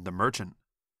Liyue, the merchant.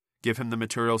 Give him the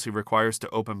materials he requires to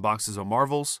open boxes of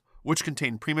Marvels, which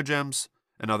contain Prima Gems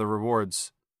and other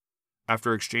rewards.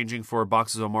 After exchanging for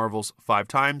boxes of Marvels 5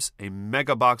 times, a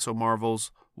Mega Box of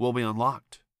Marvels will be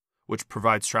unlocked, which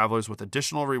provides travelers with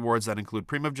additional rewards that include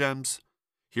Prima Gems,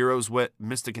 Hero's Wit,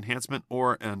 Mystic Enhancement,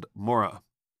 and Mora.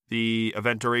 The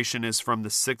event duration is from the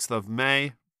 6th of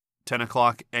May, 10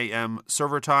 o'clock a.m.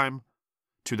 server time,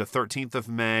 to the 13th of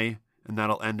May, and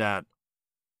that'll end at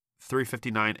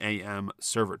 3:59 a.m.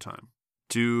 server time.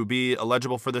 To be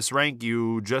eligible for this rank,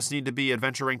 you just need to be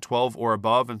Adventure Rank 12 or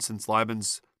above, and since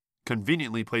Liyue's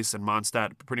conveniently placed in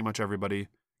Mondstadt, pretty much everybody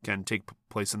can take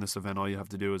place in this event. All you have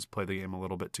to do is play the game a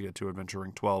little bit to get to Adventure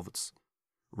Rank 12. It's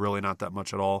really not that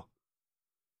much at all.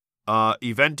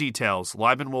 Event details.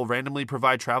 Liyue will randomly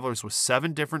provide travelers with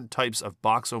 7 different types of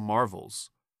Box of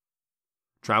Marvels.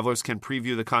 Travelers can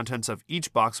preview the contents of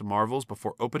each box of Marvels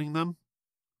before opening them.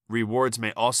 Rewards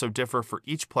may also differ for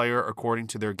each player according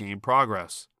to their game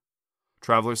progress.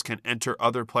 Travelers can enter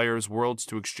other players' worlds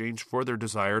to exchange for their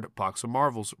desired Box of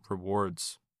Marvels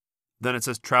rewards. Then it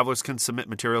says travelers can submit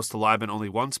materials to Liyue only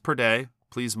once per day.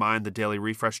 Please mind the daily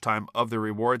refresh time of the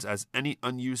rewards, as any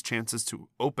unused chances to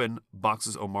open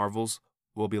boxes of Marvels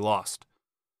will be lost.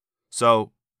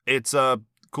 So it's a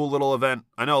cool little event.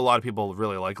 I know a lot of people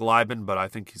really like Liyue, but I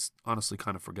think he's honestly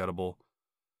kind of forgettable.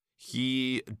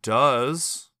 He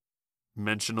does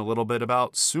mention a little bit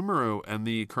about Sumeru and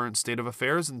the current state of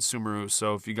affairs in Sumeru.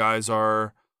 So if you guys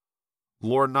are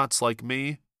lore nuts like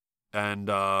me, and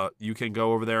you can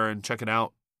go over there and check it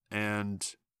out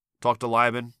and talk to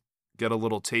Liyue, get a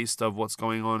little taste of what's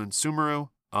going on in Sumeru,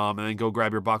 and then go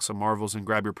grab your box of Marvels and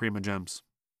grab your Prima Gems.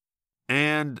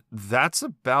 And that's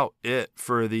about it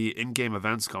for the in-game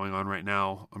events going on right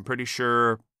now. I'm pretty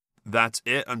sure that's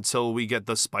it until we get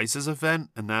the Spices event,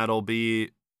 and that'll be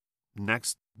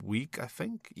next week, I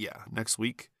think. Yeah, next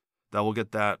week. That will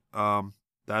get that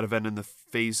event in the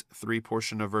Phase 3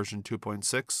 portion of version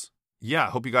 2.6. Yeah,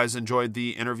 I hope you guys enjoyed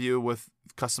the interview with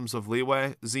Customs of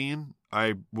Liyue zine.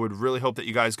 I would really hope that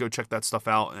you guys go check that stuff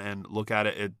out and look at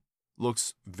it. It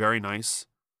looks very nice.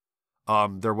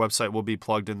 Their website will be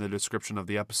plugged in the description of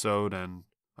the episode, and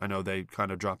I know they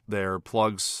kind of dropped their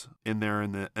plugs in there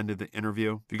in the end of the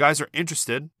interview. If you guys are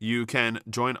interested, you can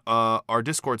join our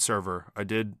Discord server. I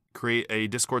did create a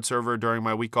Discord server during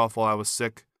my week off while I was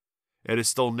sick. It is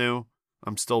still new.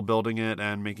 I'm still building it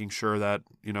and making sure that,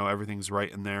 everything's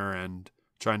right in there and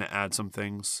trying to add some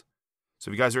things. So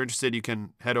if you guys are interested, you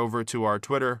can head over to our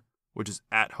Twitter, which is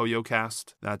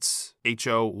 @HoYoCast. That's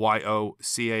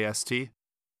HOYOCAST.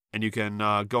 And you can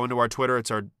go into our Twitter.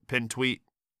 It's our pinned tweet.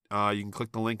 You can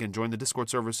click the link and join the Discord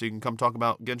server so you can come talk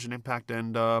about Genshin Impact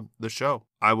and the show.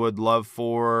 I would love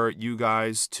for you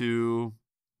guys to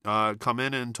come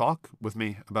in and talk with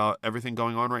me about everything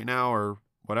going on right now or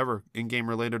whatever, in-game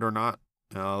related or not.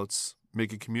 Let's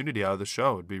make a community out of the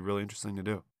show. It'd be really interesting to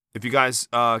do. If you guys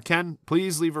can,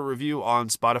 please leave a review on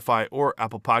Spotify or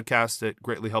Apple Podcasts. It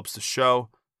greatly helps the show.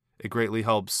 It greatly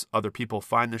helps other people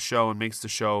find the show and makes the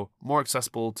show more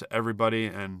accessible to everybody,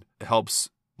 and it helps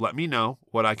let me know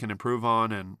what I can improve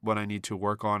on and what I need to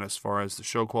work on as far as the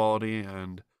show quality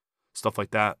and stuff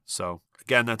like that. So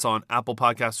again, that's on Apple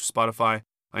Podcasts or Spotify.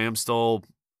 I am still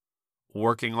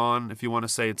working on, if you want to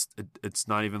say, it's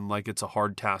not even like it's a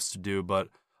hard task to do, but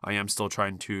I am still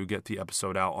trying to get the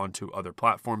episode out onto other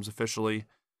platforms officially.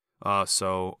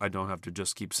 So I don't have to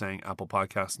just keep saying Apple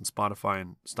Podcasts and Spotify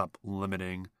and stop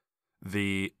limiting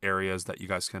the areas that you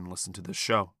guys can listen to this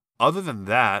show. Other than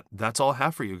that, that's all I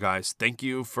have for you guys. Thank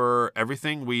you for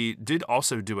everything. We did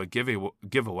also do a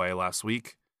giveaway last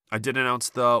week. I did announce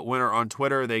the winner on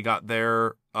Twitter. They got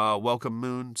their welcome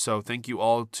moon. So thank you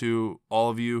all to all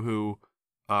of you who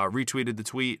retweeted the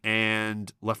tweet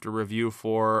and left a review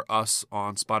for us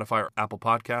on Spotify or Apple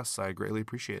Podcasts. I greatly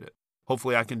appreciate it.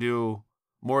 Hopefully I can do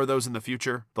more of those in the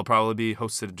future. They'll probably be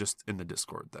hosted just in the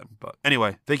Discord then. But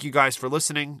anyway, thank you guys for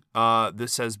listening.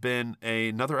 This has been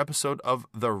another episode of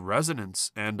The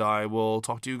Resonance, and I will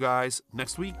talk to you guys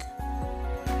next week.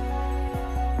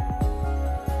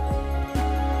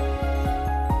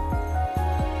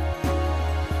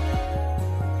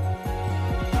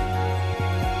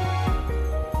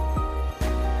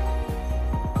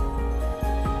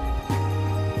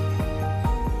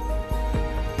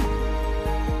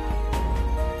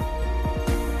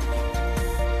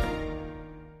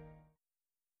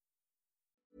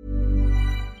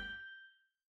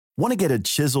 Want to get a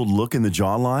chiseled look in the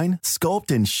jawline? Sculpt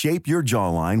and shape your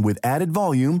jawline with added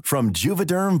volume from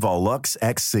Juvederm Volux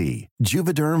XC.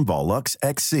 Juvederm Volux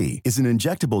XC is an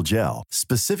injectable gel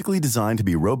specifically designed to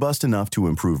be robust enough to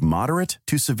improve moderate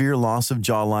to severe loss of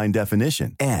jawline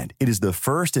definition. And it is the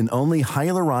first and only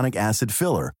hyaluronic acid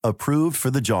filler approved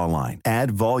for the jawline. Add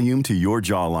volume to your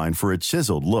jawline for a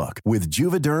chiseled look with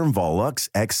Juvederm Volux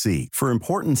XC. For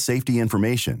important safety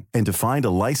information and to find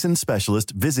a licensed specialist,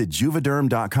 visit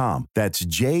juvederm.com. That's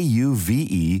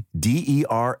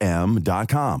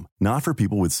JUVEDERM.com. Not for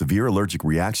people with severe allergic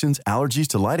reactions, allergies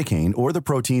to lidocaine, or the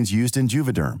proteins used in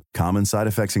Juvederm. Common side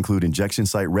effects include injection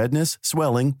site redness,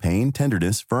 swelling, pain,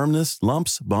 tenderness, firmness,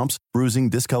 lumps, bumps, bruising,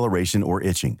 discoloration, or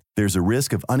itching. There's a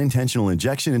risk of unintentional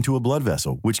injection into a blood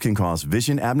vessel, which can cause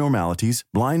vision abnormalities,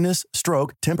 blindness,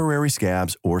 stroke, temporary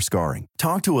scabs, or scarring.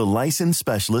 Talk to a licensed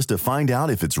specialist to find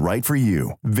out if it's right for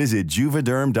you. Visit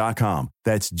Juvederm.com.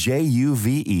 That's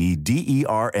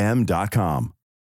JUVEDERM.com.